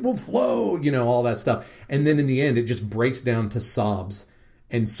streets, it will flow, all that stuff. And then in the end, it just breaks down to sobs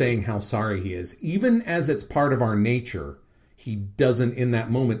and saying how sorry he is. Even as it's part of our nature, he doesn't in that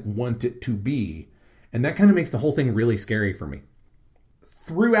moment want it to be. And that kind of makes the whole thing really scary for me.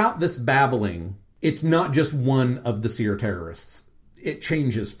 Throughout this babbling, it's not just one of the seer terrorists. It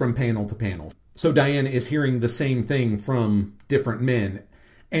changes from panel to panel. So Diana is hearing the same thing from different men.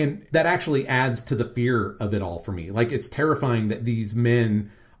 And that actually adds to the fear of it all for me. Like, it's terrifying that these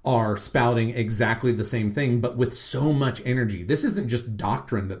men are spouting exactly the same thing, but with so much energy. This isn't just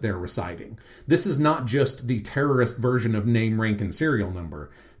doctrine that they're reciting. This is not just the terrorist version of name, rank, and serial number.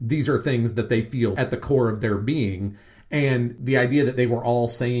 These are things that they feel at the core of their being. And the idea that they were all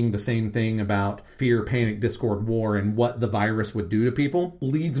saying the same thing about fear, panic, discord, war, and what the virus would do to people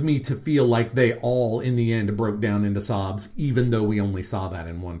leads me to feel like they all, in the end, broke down into sobs, even though we only saw that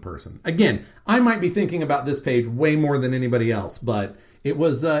in one person. Again, I might be thinking about this page way more than anybody else, but it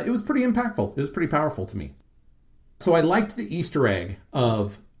was pretty impactful. It was pretty powerful to me. So I liked the Easter egg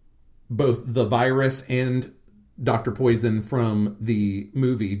of both the virus and Dr. Poison from the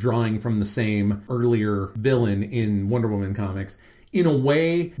movie, drawing from the same earlier villain in Wonder Woman comics, in a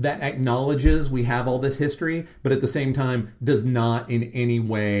way that acknowledges we have all this history, but at the same time does not in any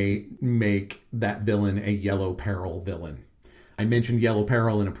way make that villain a Yellow Peril villain. I mentioned Yellow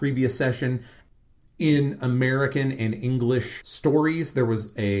Peril in a previous session. In American and English stories, there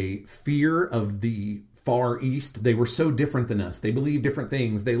was a fear of the Far East. They were so different than us. They believe different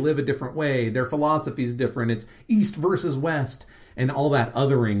things. They live a different way. Their philosophy is different. It's East versus West. And all that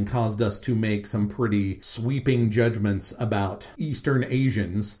othering caused us to make some pretty sweeping judgments about Eastern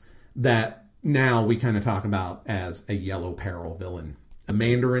Asians that now we kind of talk about as a Yellow Peril villain. A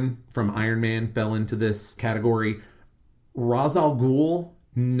Mandarin from Iron Man fell into this category. Ra's al Ghul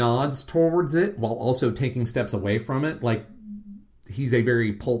nods towards it while also taking steps away from it. Like, he's a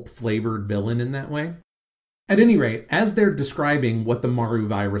very pulp-flavored villain in that way. At any rate, as they're describing what the Maru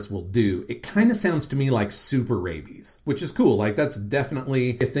virus will do, it kind of sounds to me like super rabies, which is cool. Like, that's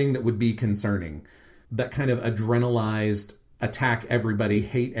definitely a thing that would be concerning. That kind of adrenalized attack everybody,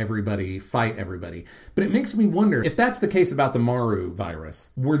 hate everybody, fight everybody. But it makes me wonder, if that's the case about the Maru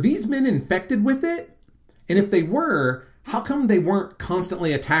virus, were these men infected with it? And if they were, how come they weren't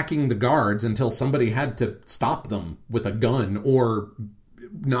constantly attacking the guards until somebody had to stop them with a gun or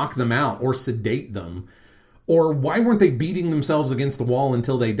knock them out or sedate them? Or why weren't they beating themselves against the wall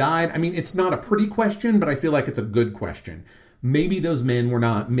until they died? I mean, it's not a pretty question, but I feel like it's a good question. Maybe those men were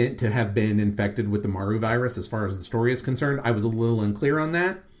not meant to have been infected with the Maru virus as far as the story is concerned. I was a little unclear on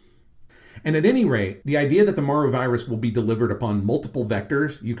that. And at any rate, the idea that the Maru virus will be delivered upon multiple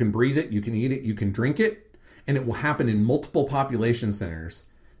vectors, you can breathe it, you can eat it, you can drink it, and it will happen in multiple population centers.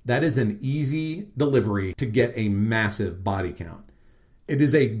 That is an easy delivery to get a massive body count. It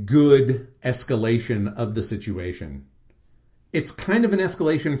is a good escalation of the situation. It's kind of an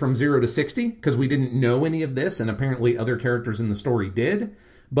escalation from 0 to 60 because we didn't know any of this and apparently other characters in the story did,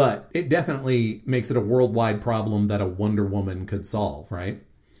 but it definitely makes it a worldwide problem that a Wonder Woman could solve, right?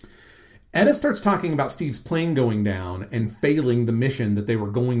 Etta starts talking about Steve's plane going down and failing the mission that they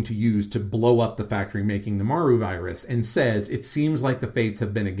were going to use to blow up the factory making the Maru virus, and says, "It seems like the fates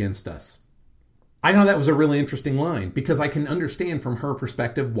have been against us." I thought that was a really interesting line because I can understand from her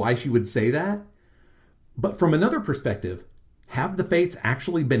perspective why she would say that. But from another perspective, have the fates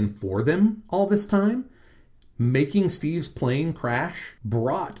actually been for them all this time? Making Steve's plane crash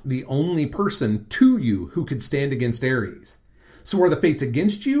brought the only person to you who could stand against Ares. So are the fates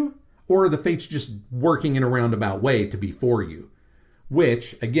against you? Or are the fates just working in a roundabout way to be for you?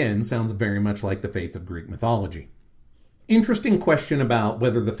 Which, again, sounds very much like the fates of Greek mythology. Interesting question about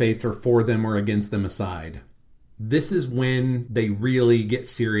whether the fates are for them or against them aside. This is when they really get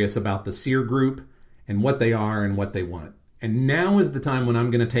serious about the seer group and what they are and what they want. And now is the time when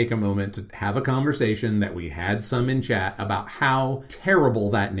I'm going to take a moment to have a conversation that we had some in chat about how terrible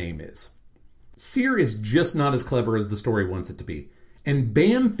that name is. Seer is just not as clever as the story wants it to be. And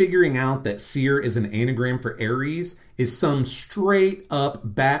Bam figuring out that Seer is an anagram for Ares is some straight up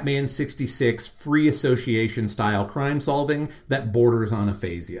Batman 66 free association style crime solving that borders on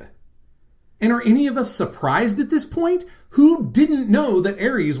aphasia. And are any of us surprised at this point? Who didn't know that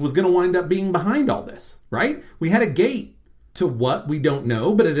Ares was going to wind up being behind all this, right? We had a gate to what we don't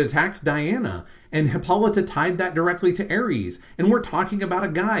know, but it attacked Diana. And Hippolyta tied that directly to Ares. And we're talking about a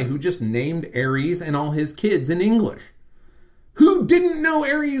guy who just named Ares and all his kids in English. Who didn't know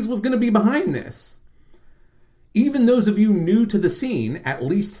Ares was going to be behind this? Even those of you new to the scene, at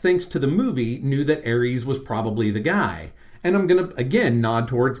least thanks to the movie, knew that Ares was probably the guy. And I'm going to, again, nod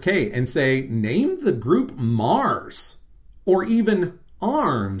towards Kate and say, name the group Mars. Or even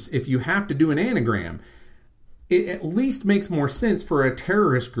Arms, if you have to do an anagram. it at least makes more sense for a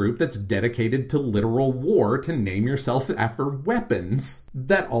terrorist group that's dedicated to literal war to name yourself after weapons.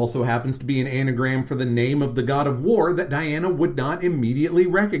 That also happens to be an anagram for the name of the god of war that Diana would not immediately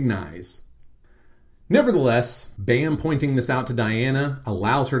recognize. Nevertheless, Bam pointing this out to Diana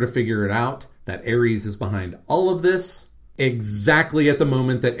allows her to figure it out that Ares is behind all of this exactly at the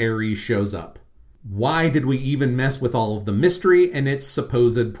moment that Ares shows up. Why did we even mess with all of the mystery and its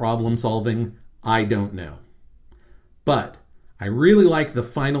supposed problem solving? I don't know. But I really like the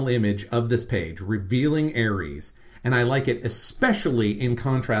final image of this page revealing Ares, and I like it especially in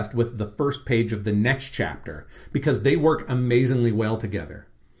contrast with the first page of the next chapter because they work amazingly well together.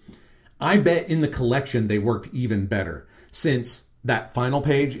 I bet in the collection they worked even better, since that final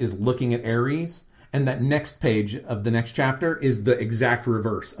page is looking at Ares, and that next page of the next chapter is the exact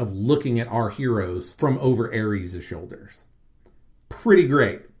reverse of looking at our heroes from over Ares' shoulders. Pretty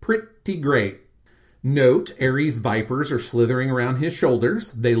great. Pretty great. Note, Ares' vipers are slithering around his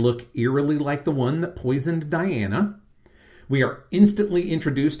shoulders. They look eerily like the one that poisoned Diana. We are instantly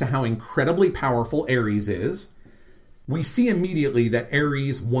introduced to how incredibly powerful Ares is. We see immediately that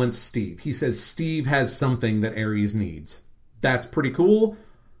Ares wants Steve. He says Steve has something that Ares needs. That's pretty cool.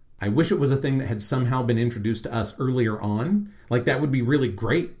 I wish it was a thing that had somehow been introduced to us earlier on. Like, that would be really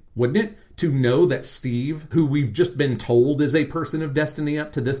great, wouldn't it? To know that Steve, who we've just been told is a person of destiny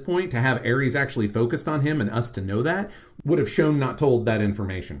up to this point, to have Ares actually focused on him and us to know that, would have shown not told that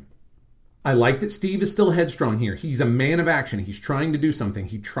information. I like that Steve is still headstrong here. He's a man of action. He's trying to do something.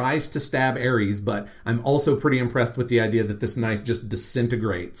 He tries to stab Ares, but I'm also pretty impressed with the idea that this knife just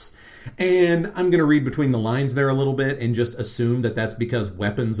disintegrates. And I'm going to read between the lines there a little bit and just assume that that's because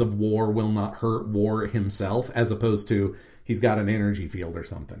weapons of war will not hurt War himself, as opposed to he's got an energy field or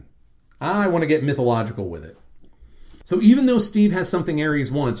something. I want to get mythological with it. So even though Steve has something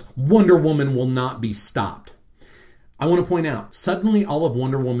Ares wants, Wonder Woman will not be stopped. I want to point out, suddenly all of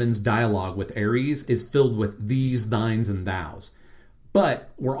Wonder Woman's dialogue with Ares is filled with these, thines, and thous.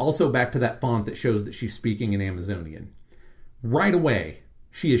 But we're also back to that font that shows that she's speaking in Amazonian. Right away,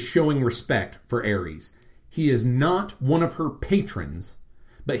 she is showing respect for Ares. He is not one of her patrons,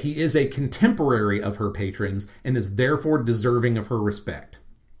 but he is a contemporary of her patrons and is therefore deserving of her respect.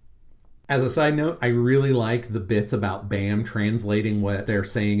 As a side note, I really like the bits about Bam translating what they're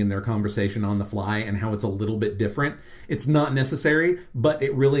saying in their conversation on the fly and how it's a little bit different. It's not necessary, but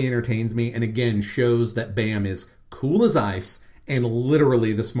it really entertains me and again shows that Bam is cool as ice and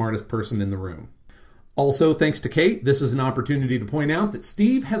literally the smartest person in the room. Also, thanks to Kate, this is an opportunity to point out that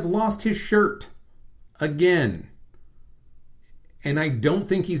Steve has lost his shirt. Again. And I don't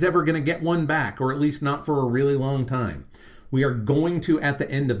think he's ever going to get one back, or at least not for a really long time. We are going to, at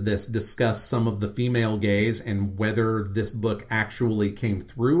the end of this, discuss some of the female gaze and whether this book actually came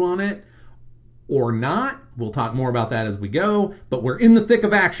through on it or not. We'll talk more about that as we go, but we're in the thick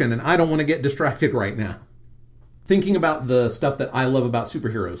of action and I don't want to get distracted right now. Thinking about the stuff that I love about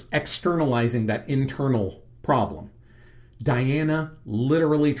superheroes, externalizing that internal problem. Diana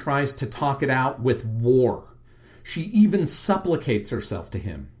literally tries to talk it out with War. She even supplicates herself to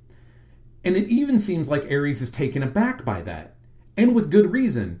him. And it even seems like Ares is taken aback by that. And with good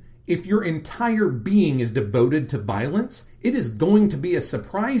reason. If your entire being is devoted to violence, it is going to be a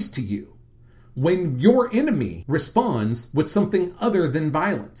surprise to you when your enemy responds with something other than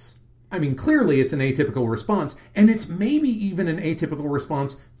violence. I mean, clearly it's an atypical response, and it's maybe even an atypical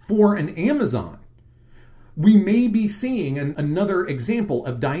response for an Amazon. We may be seeing another example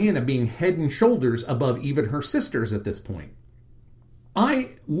of Diana being head and shoulders above even her sisters at this point.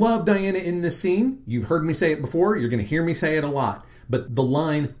 I love Diana in this scene. You've heard me say it before. You're going to hear me say it a lot. But the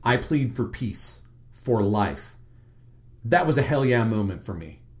line, I plead for peace, for life. That was a hell yeah moment for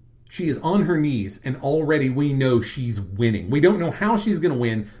me. She is on her knees and already we know she's winning. We don't know how she's going to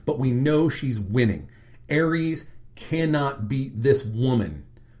win, but we know she's winning. Ares cannot beat this woman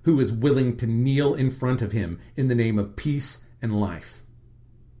who is willing to kneel in front of him in the name of peace and life.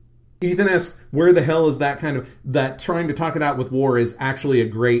 Ethan asks, where the hell is that trying to talk it out with War is actually a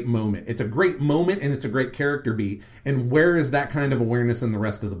great moment. It's a great moment and it's a great character beat. And where is that kind of awareness in the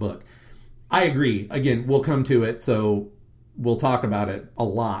rest of the book? I agree. Again, we'll come to it, so we'll talk about it a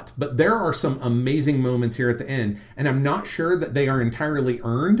lot. But there are some amazing moments here at the end. And I'm not sure that they are entirely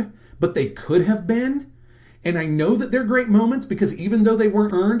earned, but they could have been. And I know that they're great moments because even though they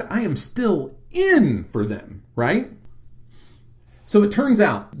weren't earned, I am still in for them, right? So it turns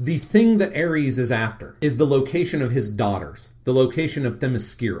out the thing that Ares is after is the location of his daughters, the location of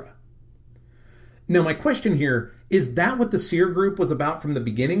Themyscira. Now my question here, is that what the Seer group was about from the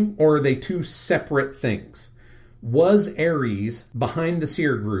beginning, or are they two separate things? Was Ares behind the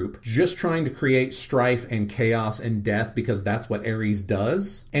seer group just trying to create strife and chaos and death because that's what Ares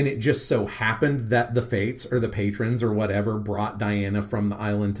does? And it just so happened that the fates or the patrons or whatever brought Diana from the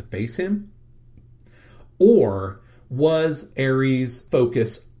island to face him? Or was Ares'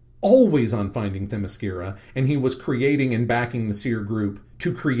 focus always on finding Themyscira, and he was creating and backing the seer group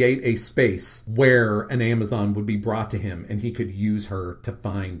to create a space where an Amazon would be brought to him and he could use her to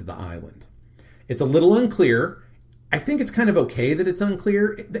find the island? It's a little unclear. I think it's kind of okay that it's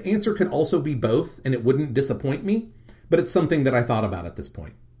unclear. The answer could also be both, and it wouldn't disappoint me, but it's something that I thought about at this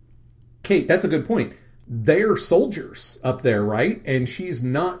point. Kate, that's a good point. They're soldiers up there, right? And she's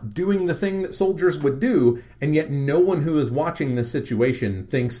not doing the thing that soldiers would do, and yet no one who is watching this situation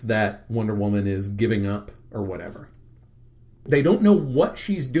thinks that Wonder Woman is giving up or whatever. They don't know what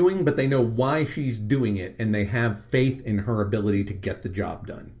she's doing, but they know why she's doing it, and they have faith in her ability to get the job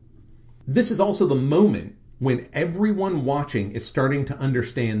done. This is also the moment when everyone watching is starting to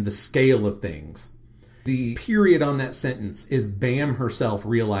understand the scale of things. The period on that sentence is Bam herself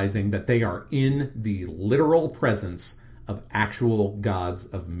realizing that they are in the literal presence of actual gods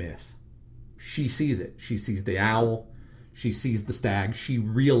of myth. She sees it. She sees the owl. She sees the stag. She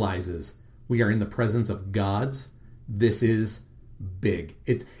realizes we are in the presence of gods. This is big.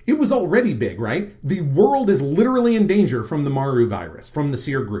 It was already big, right? The world is literally in danger from the Maru virus, from the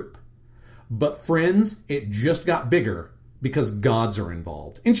seer group. But friends, it just got bigger because gods are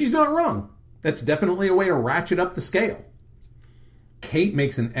involved. And she's not wrong. That's definitely a way to ratchet up the scale. Kate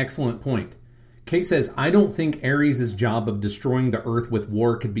makes an excellent point. Kate says, I don't think Ares' job of destroying the earth with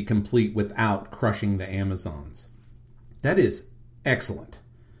war could be complete without crushing the Amazons. That is excellent.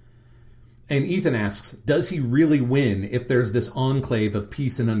 And Ethan asks, does he really win if there's this enclave of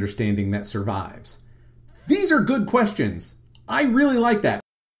peace and understanding that survives? These are good questions. I really like that.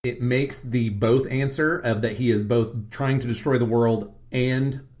 It makes the both answer of that he is both trying to destroy the world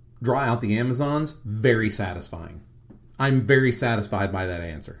and draw out the Amazons very satisfying. I'm very satisfied by that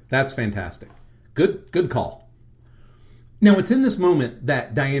answer. That's fantastic. Good call. Now, it's in this moment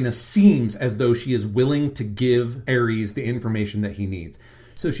that Diana seems as though she is willing to give Ares the information that he needs.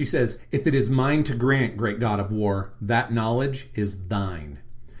 So she says, if it is mine to grant, great god of war, that knowledge is thine.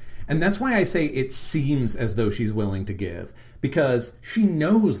 And that's why I say it seems as though she's willing to give, because she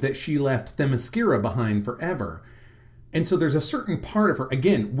knows that she left Themyscira behind forever. And so there's a certain part of her,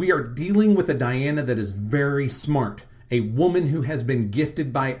 again, we are dealing with a Diana that is very smart, a woman who has been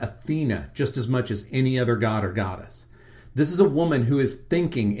gifted by Athena just as much as any other god or goddess. This is a woman who is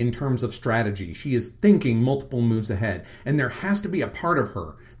thinking in terms of strategy. She is thinking multiple moves ahead. And there has to be a part of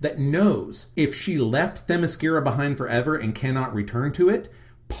her that knows if she left Themyscira behind forever and cannot return to it,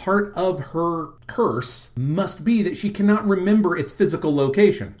 part of her curse must be that she cannot remember its physical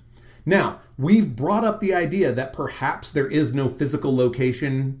location. Now, we've brought up the idea that perhaps there is no physical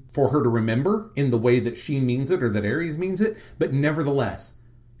location for her to remember in the way that she means it or that Ares means it, but nevertheless,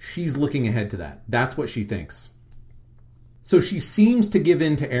 she's looking ahead to that. That's what she thinks. So she seems to give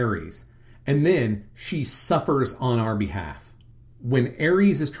in to Ares, and then she suffers on our behalf. When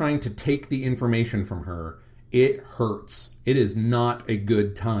Ares is trying to take the information from her, it hurts. It is not a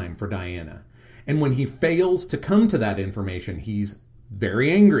good time for Diana. And when he fails to come to that information, he's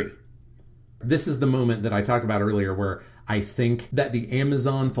very angry. This is the moment that I talked about earlier where I think that the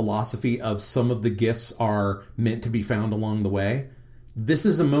Amazon philosophy of some of the gifts are meant to be found along the way. This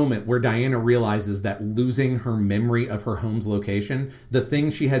is a moment where Diana realizes that losing her memory of her home's location, the thing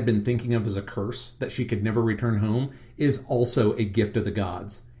she had been thinking of as a curse, that she could never return home, is also a gift of the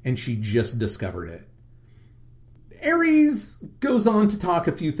gods. And she just discovered it. Ares goes on to talk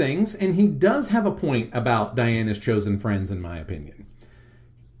a few things, and he does have a point about Diana's chosen friends, in my opinion.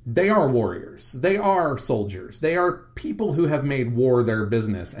 They are warriors. They are soldiers. They are people who have made war their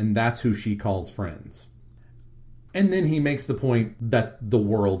business, and that's who she calls friends. And then he makes the point that the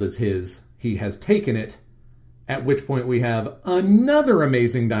world is his. He has taken it, at which point we have another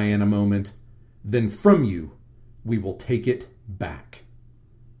amazing Diana moment. Then from you, we will take it back.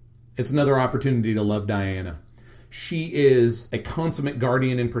 It's another opportunity to love Diana. She is a consummate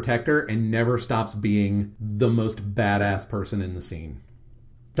guardian and protector and never stops being the most badass person in the scene.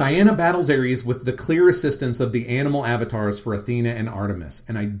 Diana battles Ares with the clear assistance of the animal avatars for Athena and Artemis,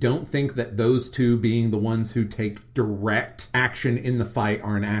 and I don't think that those two being the ones who take direct action in the fight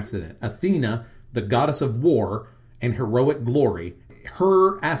are an accident. Athena, the goddess of war and heroic glory,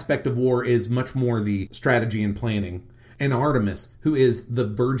 her aspect of war is much more the strategy and planning, and Artemis, who is the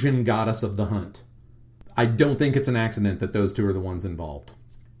virgin goddess of the hunt. I don't think it's an accident that those two are the ones involved.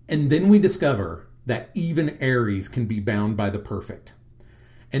 And then we discover that even Ares can be bound by the perfect.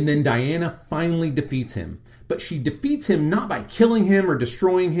 And then Diana finally defeats him. But she defeats him not by killing him or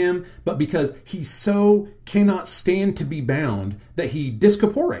destroying him, but because he so cannot stand to be bound that he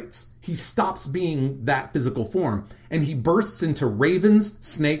discorporates. He stops being that physical form, and he bursts into ravens,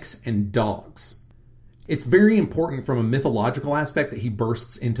 snakes, and dogs. It's very important from a mythological aspect that he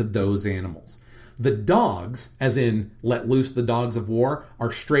bursts into those animals. The dogs, as in let loose the dogs of war,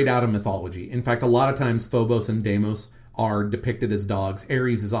 are straight out of mythology. In fact, a lot of times Phobos and Deimos are depicted as dogs.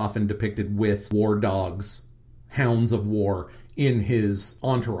 Ares is often depicted with war dogs, hounds of war, in his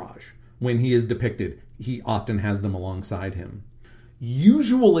entourage. When he is depicted, he often has them alongside him.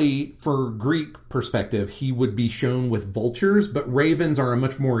 Usually, for Greek perspective, he would be shown with vultures, but ravens are a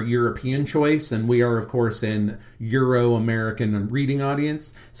much more European choice, and we are, of course, an Euro-American reading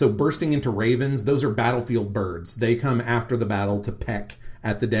audience. So bursting into ravens, those are battlefield birds. They come after the battle to peck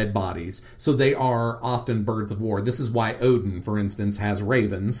at the dead bodies. So they are often birds of war. This is why Odin, for instance, has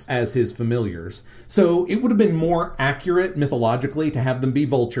ravens as his familiars. So it would have been more accurate mythologically to have them be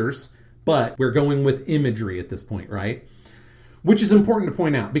vultures, but we're going with imagery at this point, right? Which is important to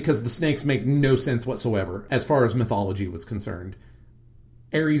point out because the snakes make no sense whatsoever as far as mythology was concerned.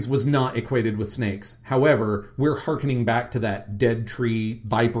 Ares was not equated with snakes. However, we're hearkening back to that dead tree,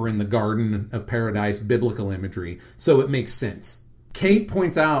 viper in the garden of paradise biblical imagery, so it makes sense. Kate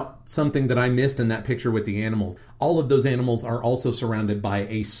points out something that I missed in that picture with the animals. All of those animals are also surrounded by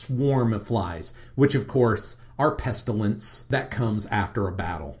a swarm of flies, which of course are pestilence that comes after a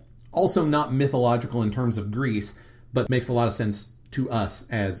battle. Also not mythological in terms of Greece, but makes a lot of sense to us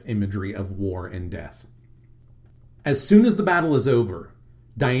as imagery of war and death. As soon as the battle is over,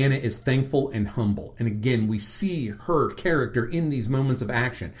 Diana is thankful and humble. And again, we see her character in these moments of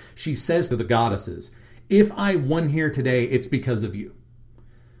action. She says to the goddesses, if I won here today, it's because of you.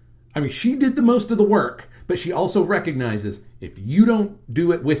 I mean, she did the most of the work, but she also recognizes, if you don't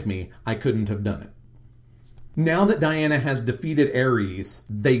do it with me, I couldn't have done it. Now that Diana has defeated Ares,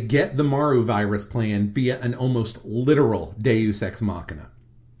 they get the Maru virus plan via an almost literal deus ex machina.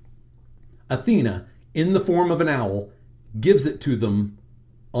 Athena, in the form of an owl, gives it to them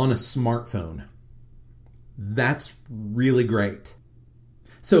on a smartphone. That's really great.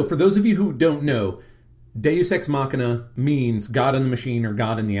 So for those of you who don't know, deus ex machina means God in the machine or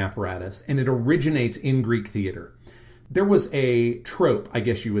God in the apparatus, and it originates in Greek theater. There was a trope, I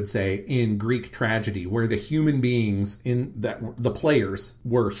guess you would say, in Greek tragedy where the human beings the players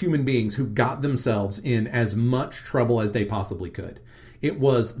were human beings who got themselves in as much trouble as they possibly could. It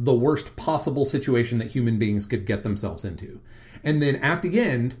was the worst possible situation that human beings could get themselves into. And then at the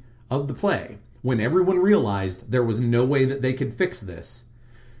end of the play, when everyone realized there was no way that they could fix this,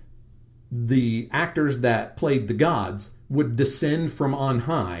 the actors that played the gods would descend from on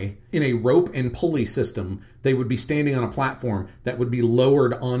high in a rope and pulley system. They would be standing on a platform that would be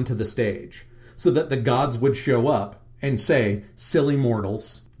lowered onto the stage so that the gods would show up and say, silly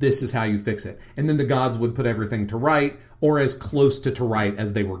mortals, this is how you fix it. And then the gods would put everything to right, or as close to right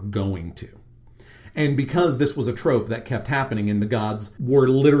as they were going to. And because this was a trope that kept happening and the gods were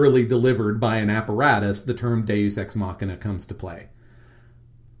literally delivered by an apparatus, the term deus ex machina comes to play.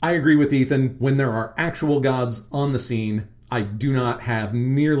 I agree with Ethan. When there are actual gods on the scene, I do not have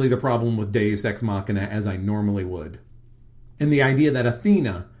nearly the problem with deus ex machina as I normally would. And the idea that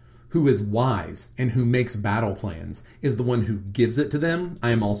Athena, who is wise and who makes battle plans, is the one who gives it to them,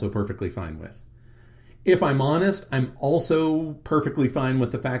 I am also perfectly fine with. If I'm honest, I'm also perfectly fine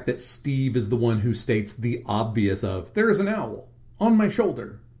with the fact that Steve is the one who states the obvious of, there is an owl on my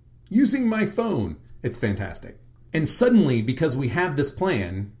shoulder, using my phone. It's fantastic. And suddenly, because we have this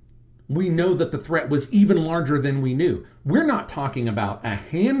plan, we know that the threat was even larger than we knew. We're not talking about a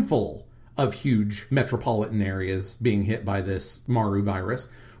handful of huge metropolitan areas being hit by this Maru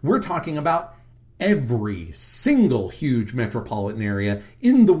virus. We're talking about every single huge metropolitan area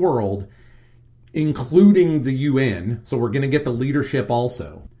in the world, including the UN. So we're going to get the leadership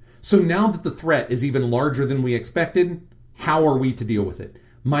also. So now that the threat is even larger than we expected, how are we to deal with it?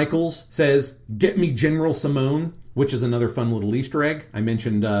 Michaels says, get me General Simone, which is another fun little Easter egg. I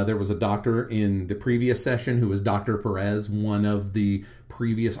mentioned there was a doctor in the previous session who was Dr. Perez, one of the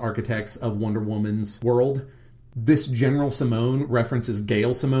previous architects of Wonder Woman's world. This General Simone references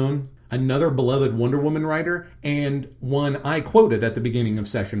Gail Simone, another beloved Wonder Woman writer, and one I quoted at the beginning of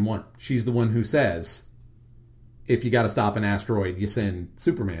session 1. She's the one who says, if you got to stop an asteroid, you send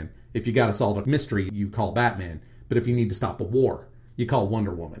Superman. If you got to solve a mystery, you call Batman. But if you need to stop a war, you call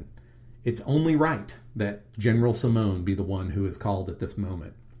Wonder Woman. It's only right that General Simone be the one who is called at this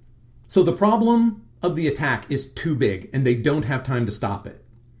moment. So the problem of the attack is too big, and they don't have time to stop it.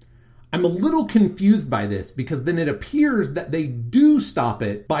 I'm a little confused by this because then it appears that they do stop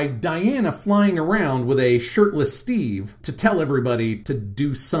it by Diana flying around with a shirtless Steve to tell everybody to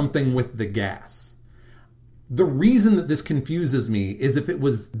do something with the gas. The reason that this confuses me is if it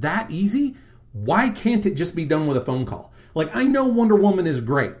was that easy, why can't it just be done with a phone call? Like, I know Wonder Woman is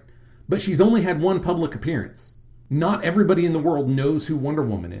great, but she's only had one public appearance. Not everybody in the world knows who Wonder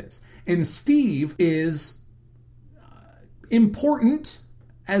Woman is. And Steve is important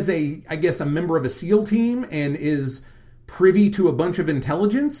as a member of a SEAL team and is privy to a bunch of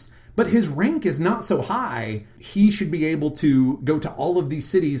intelligence, but his rank is not so high. He should be able to go to all of these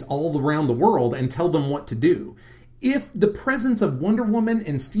cities all around the world and tell them what to do. If the presence of Wonder Woman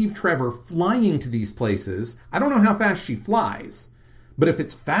and Steve Trevor flying to these places, I don't know how fast she flies, but if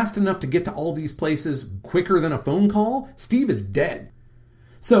it's fast enough to get to all these places quicker than a phone call, Steve is dead.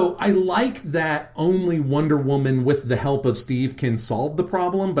 So I like that only Wonder Woman with the help of Steve can solve the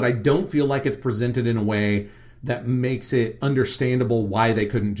problem, but I don't feel like it's presented in a way that makes it understandable why they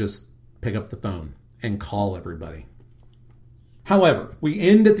couldn't just pick up the phone and call everybody. However, we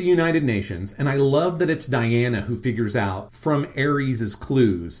end at the United Nations, and I love that it's Diana who figures out from Ares'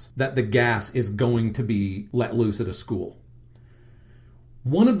 clues that the gas is going to be let loose at a school.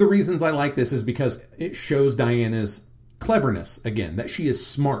 One of the reasons I like this is because it shows Diana's cleverness again, that she is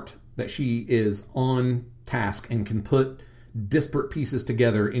smart, that she is on task and can put disparate pieces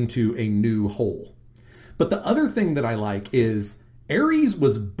together into a new whole. But the other thing that I like is Ares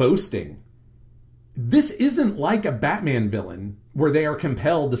was boasting. This isn't like a Batman villain where they are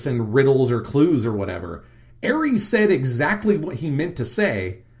compelled to send riddles or clues or whatever. Ares said exactly what he meant to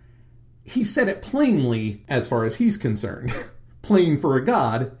say. He said it plainly as far as he's concerned. Plain for a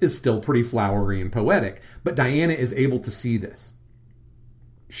god is still pretty flowery and poetic, but Diana is able to see this.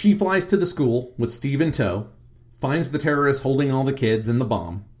 She flies to the school with Steve in tow, finds the terrorists holding all the kids and the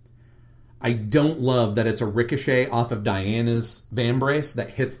bomb. I don't love that it's a ricochet off of Diana's vambrace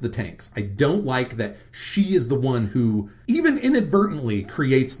that hits the tanks. I don't like that she is the one who, even inadvertently,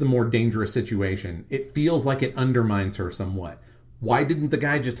 creates the more dangerous situation. It feels like it undermines her somewhat. Why didn't the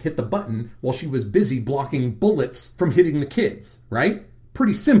guy just hit the button while she was busy blocking bullets from hitting the kids, right?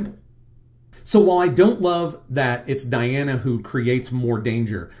 Pretty simple. So while I don't love that it's Diana who creates more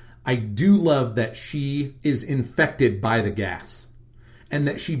danger, I do love that she is infected by the gas and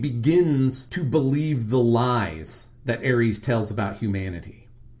that she begins to believe the lies that Ares tells about humanity.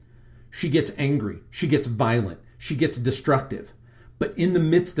 She gets angry, she gets violent, she gets destructive. But in the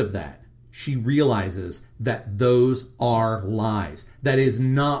midst of that, she realizes that those are lies. That is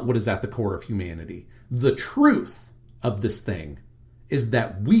not what is at the core of humanity. The truth of this thing is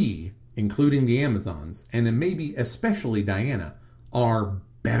that we, including the Amazons, and maybe especially Diana, are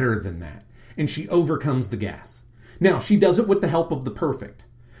better than that. And she overcomes the gas. Now, she does it with the help of the perfect.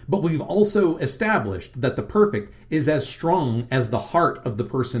 But we've also established that the perfect is as strong as the heart of the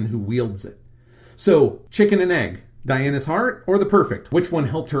person who wields it. So, chicken and egg. Diana's heart or the perfect? Which one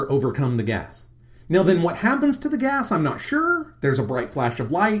helped her overcome the gas? Now then, what happens to the gas? I'm not sure. There's a bright flash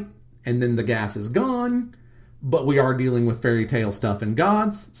of light, and then the gas is gone. But we are dealing with fairy tale stuff and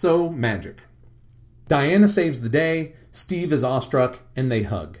gods, so magic. Diana saves the day, Steve is awestruck, and they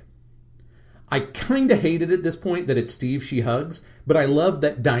hug. I kind of hated at this point that it's Steve she hugs, but I love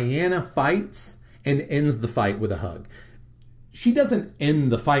that Diana fights and ends the fight with a hug. She doesn't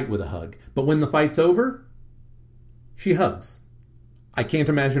end the fight with a hug, but when the fight's over, she hugs. I can't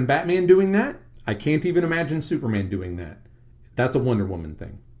imagine Batman doing that. I can't even imagine Superman doing that. That's a Wonder Woman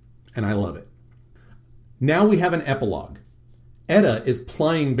thing, and I love it. Now we have an epilogue. Etta is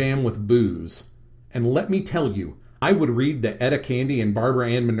plying Bam with booze, and let me tell you, I would read the Etta Candy and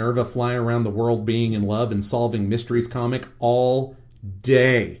Barbara Ann Minerva fly around the world being in love and solving mysteries comic all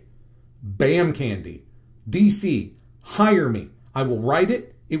day. Bam Candy. DC, hire me. I will write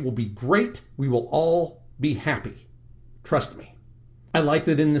it. It will be great. We will all be happy. Trust me. I like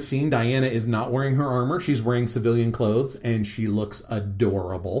that in the scene, Diana is not wearing her armor. She's wearing civilian clothes, and she looks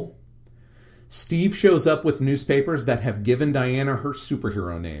adorable. Steve shows up with newspapers that have given Diana her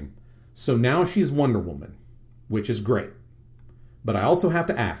superhero name. So now she's Wonder Woman, which is great. But I also have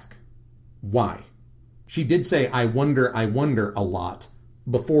to ask, why? She did say, I wonder a lot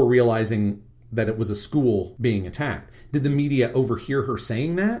before realizing that it was a school being attacked. Did the media overhear her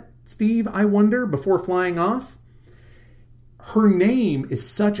saying that, Steve, I wonder, before flying off? Her name is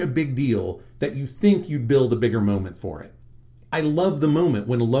such a big deal that you think you'd build a bigger moment for it. I love the moment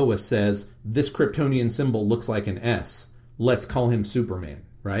when Lois says, this Kryptonian symbol looks like an S. Let's call him Superman,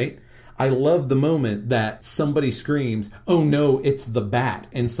 right? I love the moment that somebody screams, oh no, it's the Bat,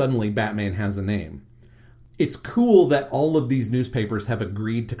 and suddenly Batman has a name. It's cool that all of these newspapers have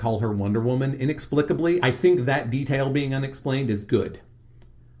agreed to call her Wonder Woman inexplicably. I think that detail being unexplained is good.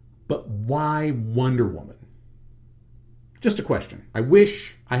 But why Wonder Woman? Just a question I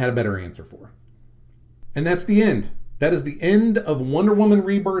wish I had a better answer for. And that's the end. That is the end of Wonder Woman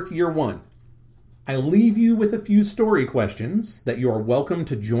Rebirth Year 1. I leave you with a few story questions that you are welcome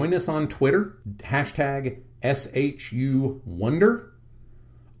to join us on Twitter, #SHUWonder.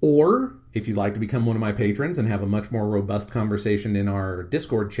 Or, if you'd like to become one of my patrons and have a much more robust conversation in our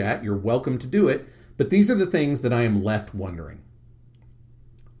Discord chat, you're welcome to do it. But these are the things that I am left wondering.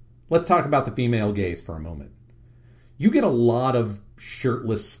 Let's talk about the female gaze for a moment. You get a lot of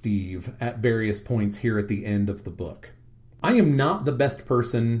shirtless Steve at various points here at the end of the book. I am not the best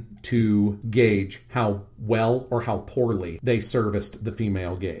person to gauge how well or how poorly they serviced the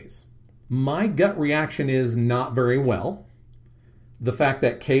female gaze. My gut reaction is not very well. The fact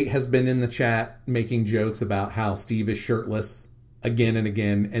that Kate has been in the chat making jokes about how Steve is shirtless again and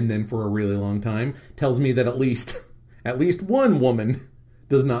again and then for a really long time tells me that at least one woman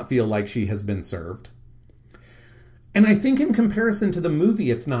does not feel like she has been served. And I think in comparison to the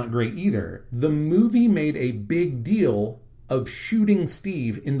movie, it's not great either. The movie made a big deal of shooting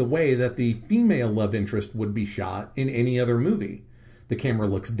Steve in the way that the female love interest would be shot in any other movie. The camera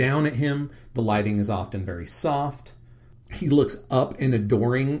looks down at him. The lighting is often very soft. He looks up and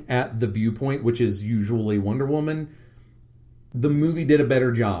adoring at the viewpoint, which is usually Wonder Woman. The movie did a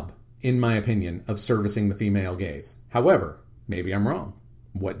better job, in my opinion, of servicing the female gaze. However, maybe I'm wrong.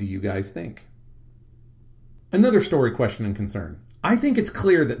 What do you guys think? Another story question and concern. I think it's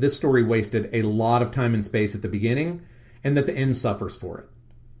clear that this story wasted a lot of time and space at the beginning, and that the end suffers for it.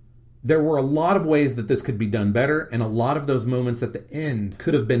 There were a lot of ways that this could be done better, and a lot of those moments at the end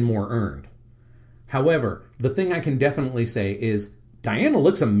could have been more earned. However, the thing I can definitely say is Diana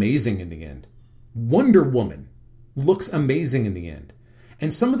looks amazing in the end. Wonder Woman looks amazing in the end.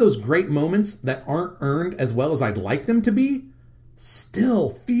 And some of those great moments that aren't earned as well as I'd like them to be still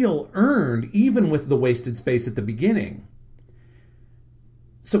feel earned even with the wasted space at the beginning.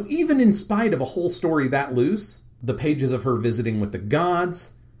 So even in spite of a whole story that loose, the pages of her visiting with the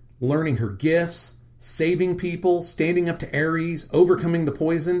gods, learning her gifts, saving people, standing up to Ares, overcoming the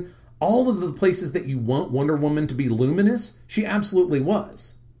poison, all of the places that you want Wonder Woman to be luminous, she absolutely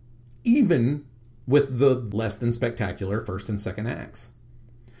was. Even with the less than spectacular first and second acts.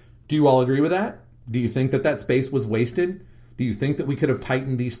 Do you all agree with that? Do you think that that space was wasted? Do you think that we could have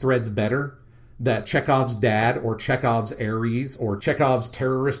tightened these threads better? That Chekhov's dad or Chekhov's Ares or Chekhov's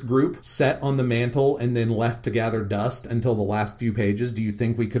terrorist group sat on the mantle and then left to gather dust until the last few pages? Do you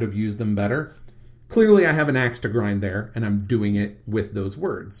think we could have used them better? Clearly I have an axe to grind there, and I'm doing it with those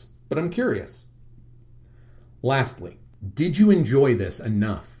words. But I'm curious. Lastly, did you enjoy this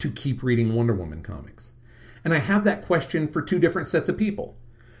enough to keep reading Wonder Woman comics? And I have that question for two different sets of people.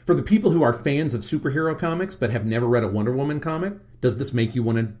 For the people who are fans of superhero comics but have never read a Wonder Woman comic, does this make you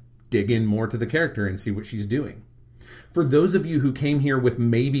want to dig in more to the character and see what she's doing? For those of you who came here with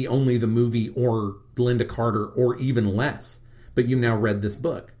maybe only the movie or Linda Carter or even less, but you now read this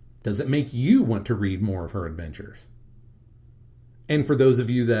book, does it make you want to read more of her adventures? And for those of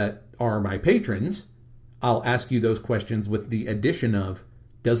you that are my patrons, I'll ask you those questions with the addition of,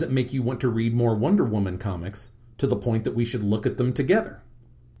 does it make you want to read more Wonder Woman comics to the point that we should look at them together?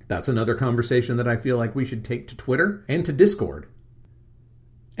 That's another conversation that I feel like we should take to Twitter and to Discord.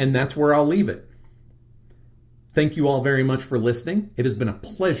 And that's where I'll leave it. Thank you all very much for listening. It has been a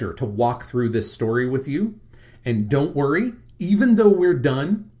pleasure to walk through this story with you. And don't worry, even though we're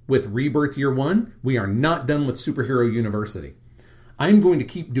done with Rebirth Year 1, we are not done with Superhero University. I'm going to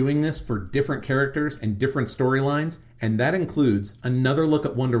keep doing this for different characters and different storylines, and that includes another look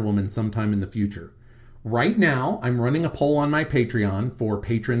at Wonder Woman sometime in the future. Right now, I'm running a poll on my Patreon for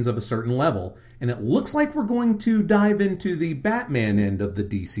patrons of a certain level, and it looks like we're going to dive into the Batman end of the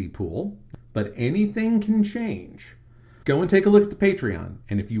DC pool, but anything can change. Go and take a look at the Patreon,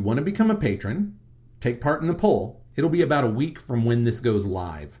 and if you want to become a patron, take part in the poll. It'll be about a week from when this goes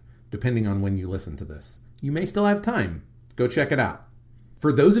live, depending on when you listen to this. You may still have time. Go check it out.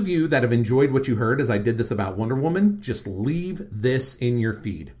 For those of you that have enjoyed what you heard as I did this about Wonder Woman, just leave this in your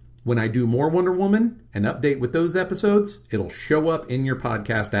feed. When I do more Wonder Woman and update with those episodes, it'll show up in your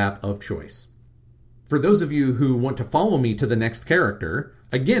podcast app of choice. For those of you who want to follow me to the next character,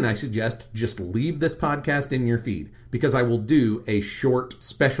 again, I suggest just leave this podcast in your feed, because I will do a short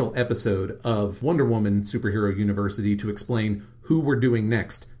special episode of Wonder Woman Superhero University to explain who we're doing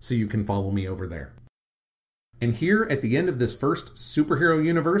next, so you can follow me over there. And here at the end of this first Superhero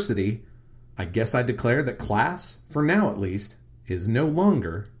University, I guess I declare that class, for now at least, is no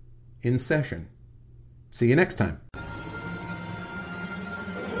longer in session. See you next time.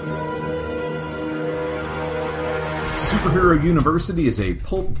 Superhero University is a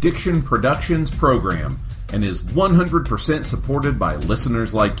Pulp Diction Productions program and is 100% supported by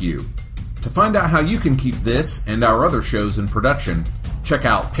listeners like you. To find out how you can keep this and our other shows in production, check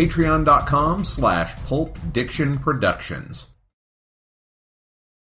out patreon.com/pulpdictionproductions.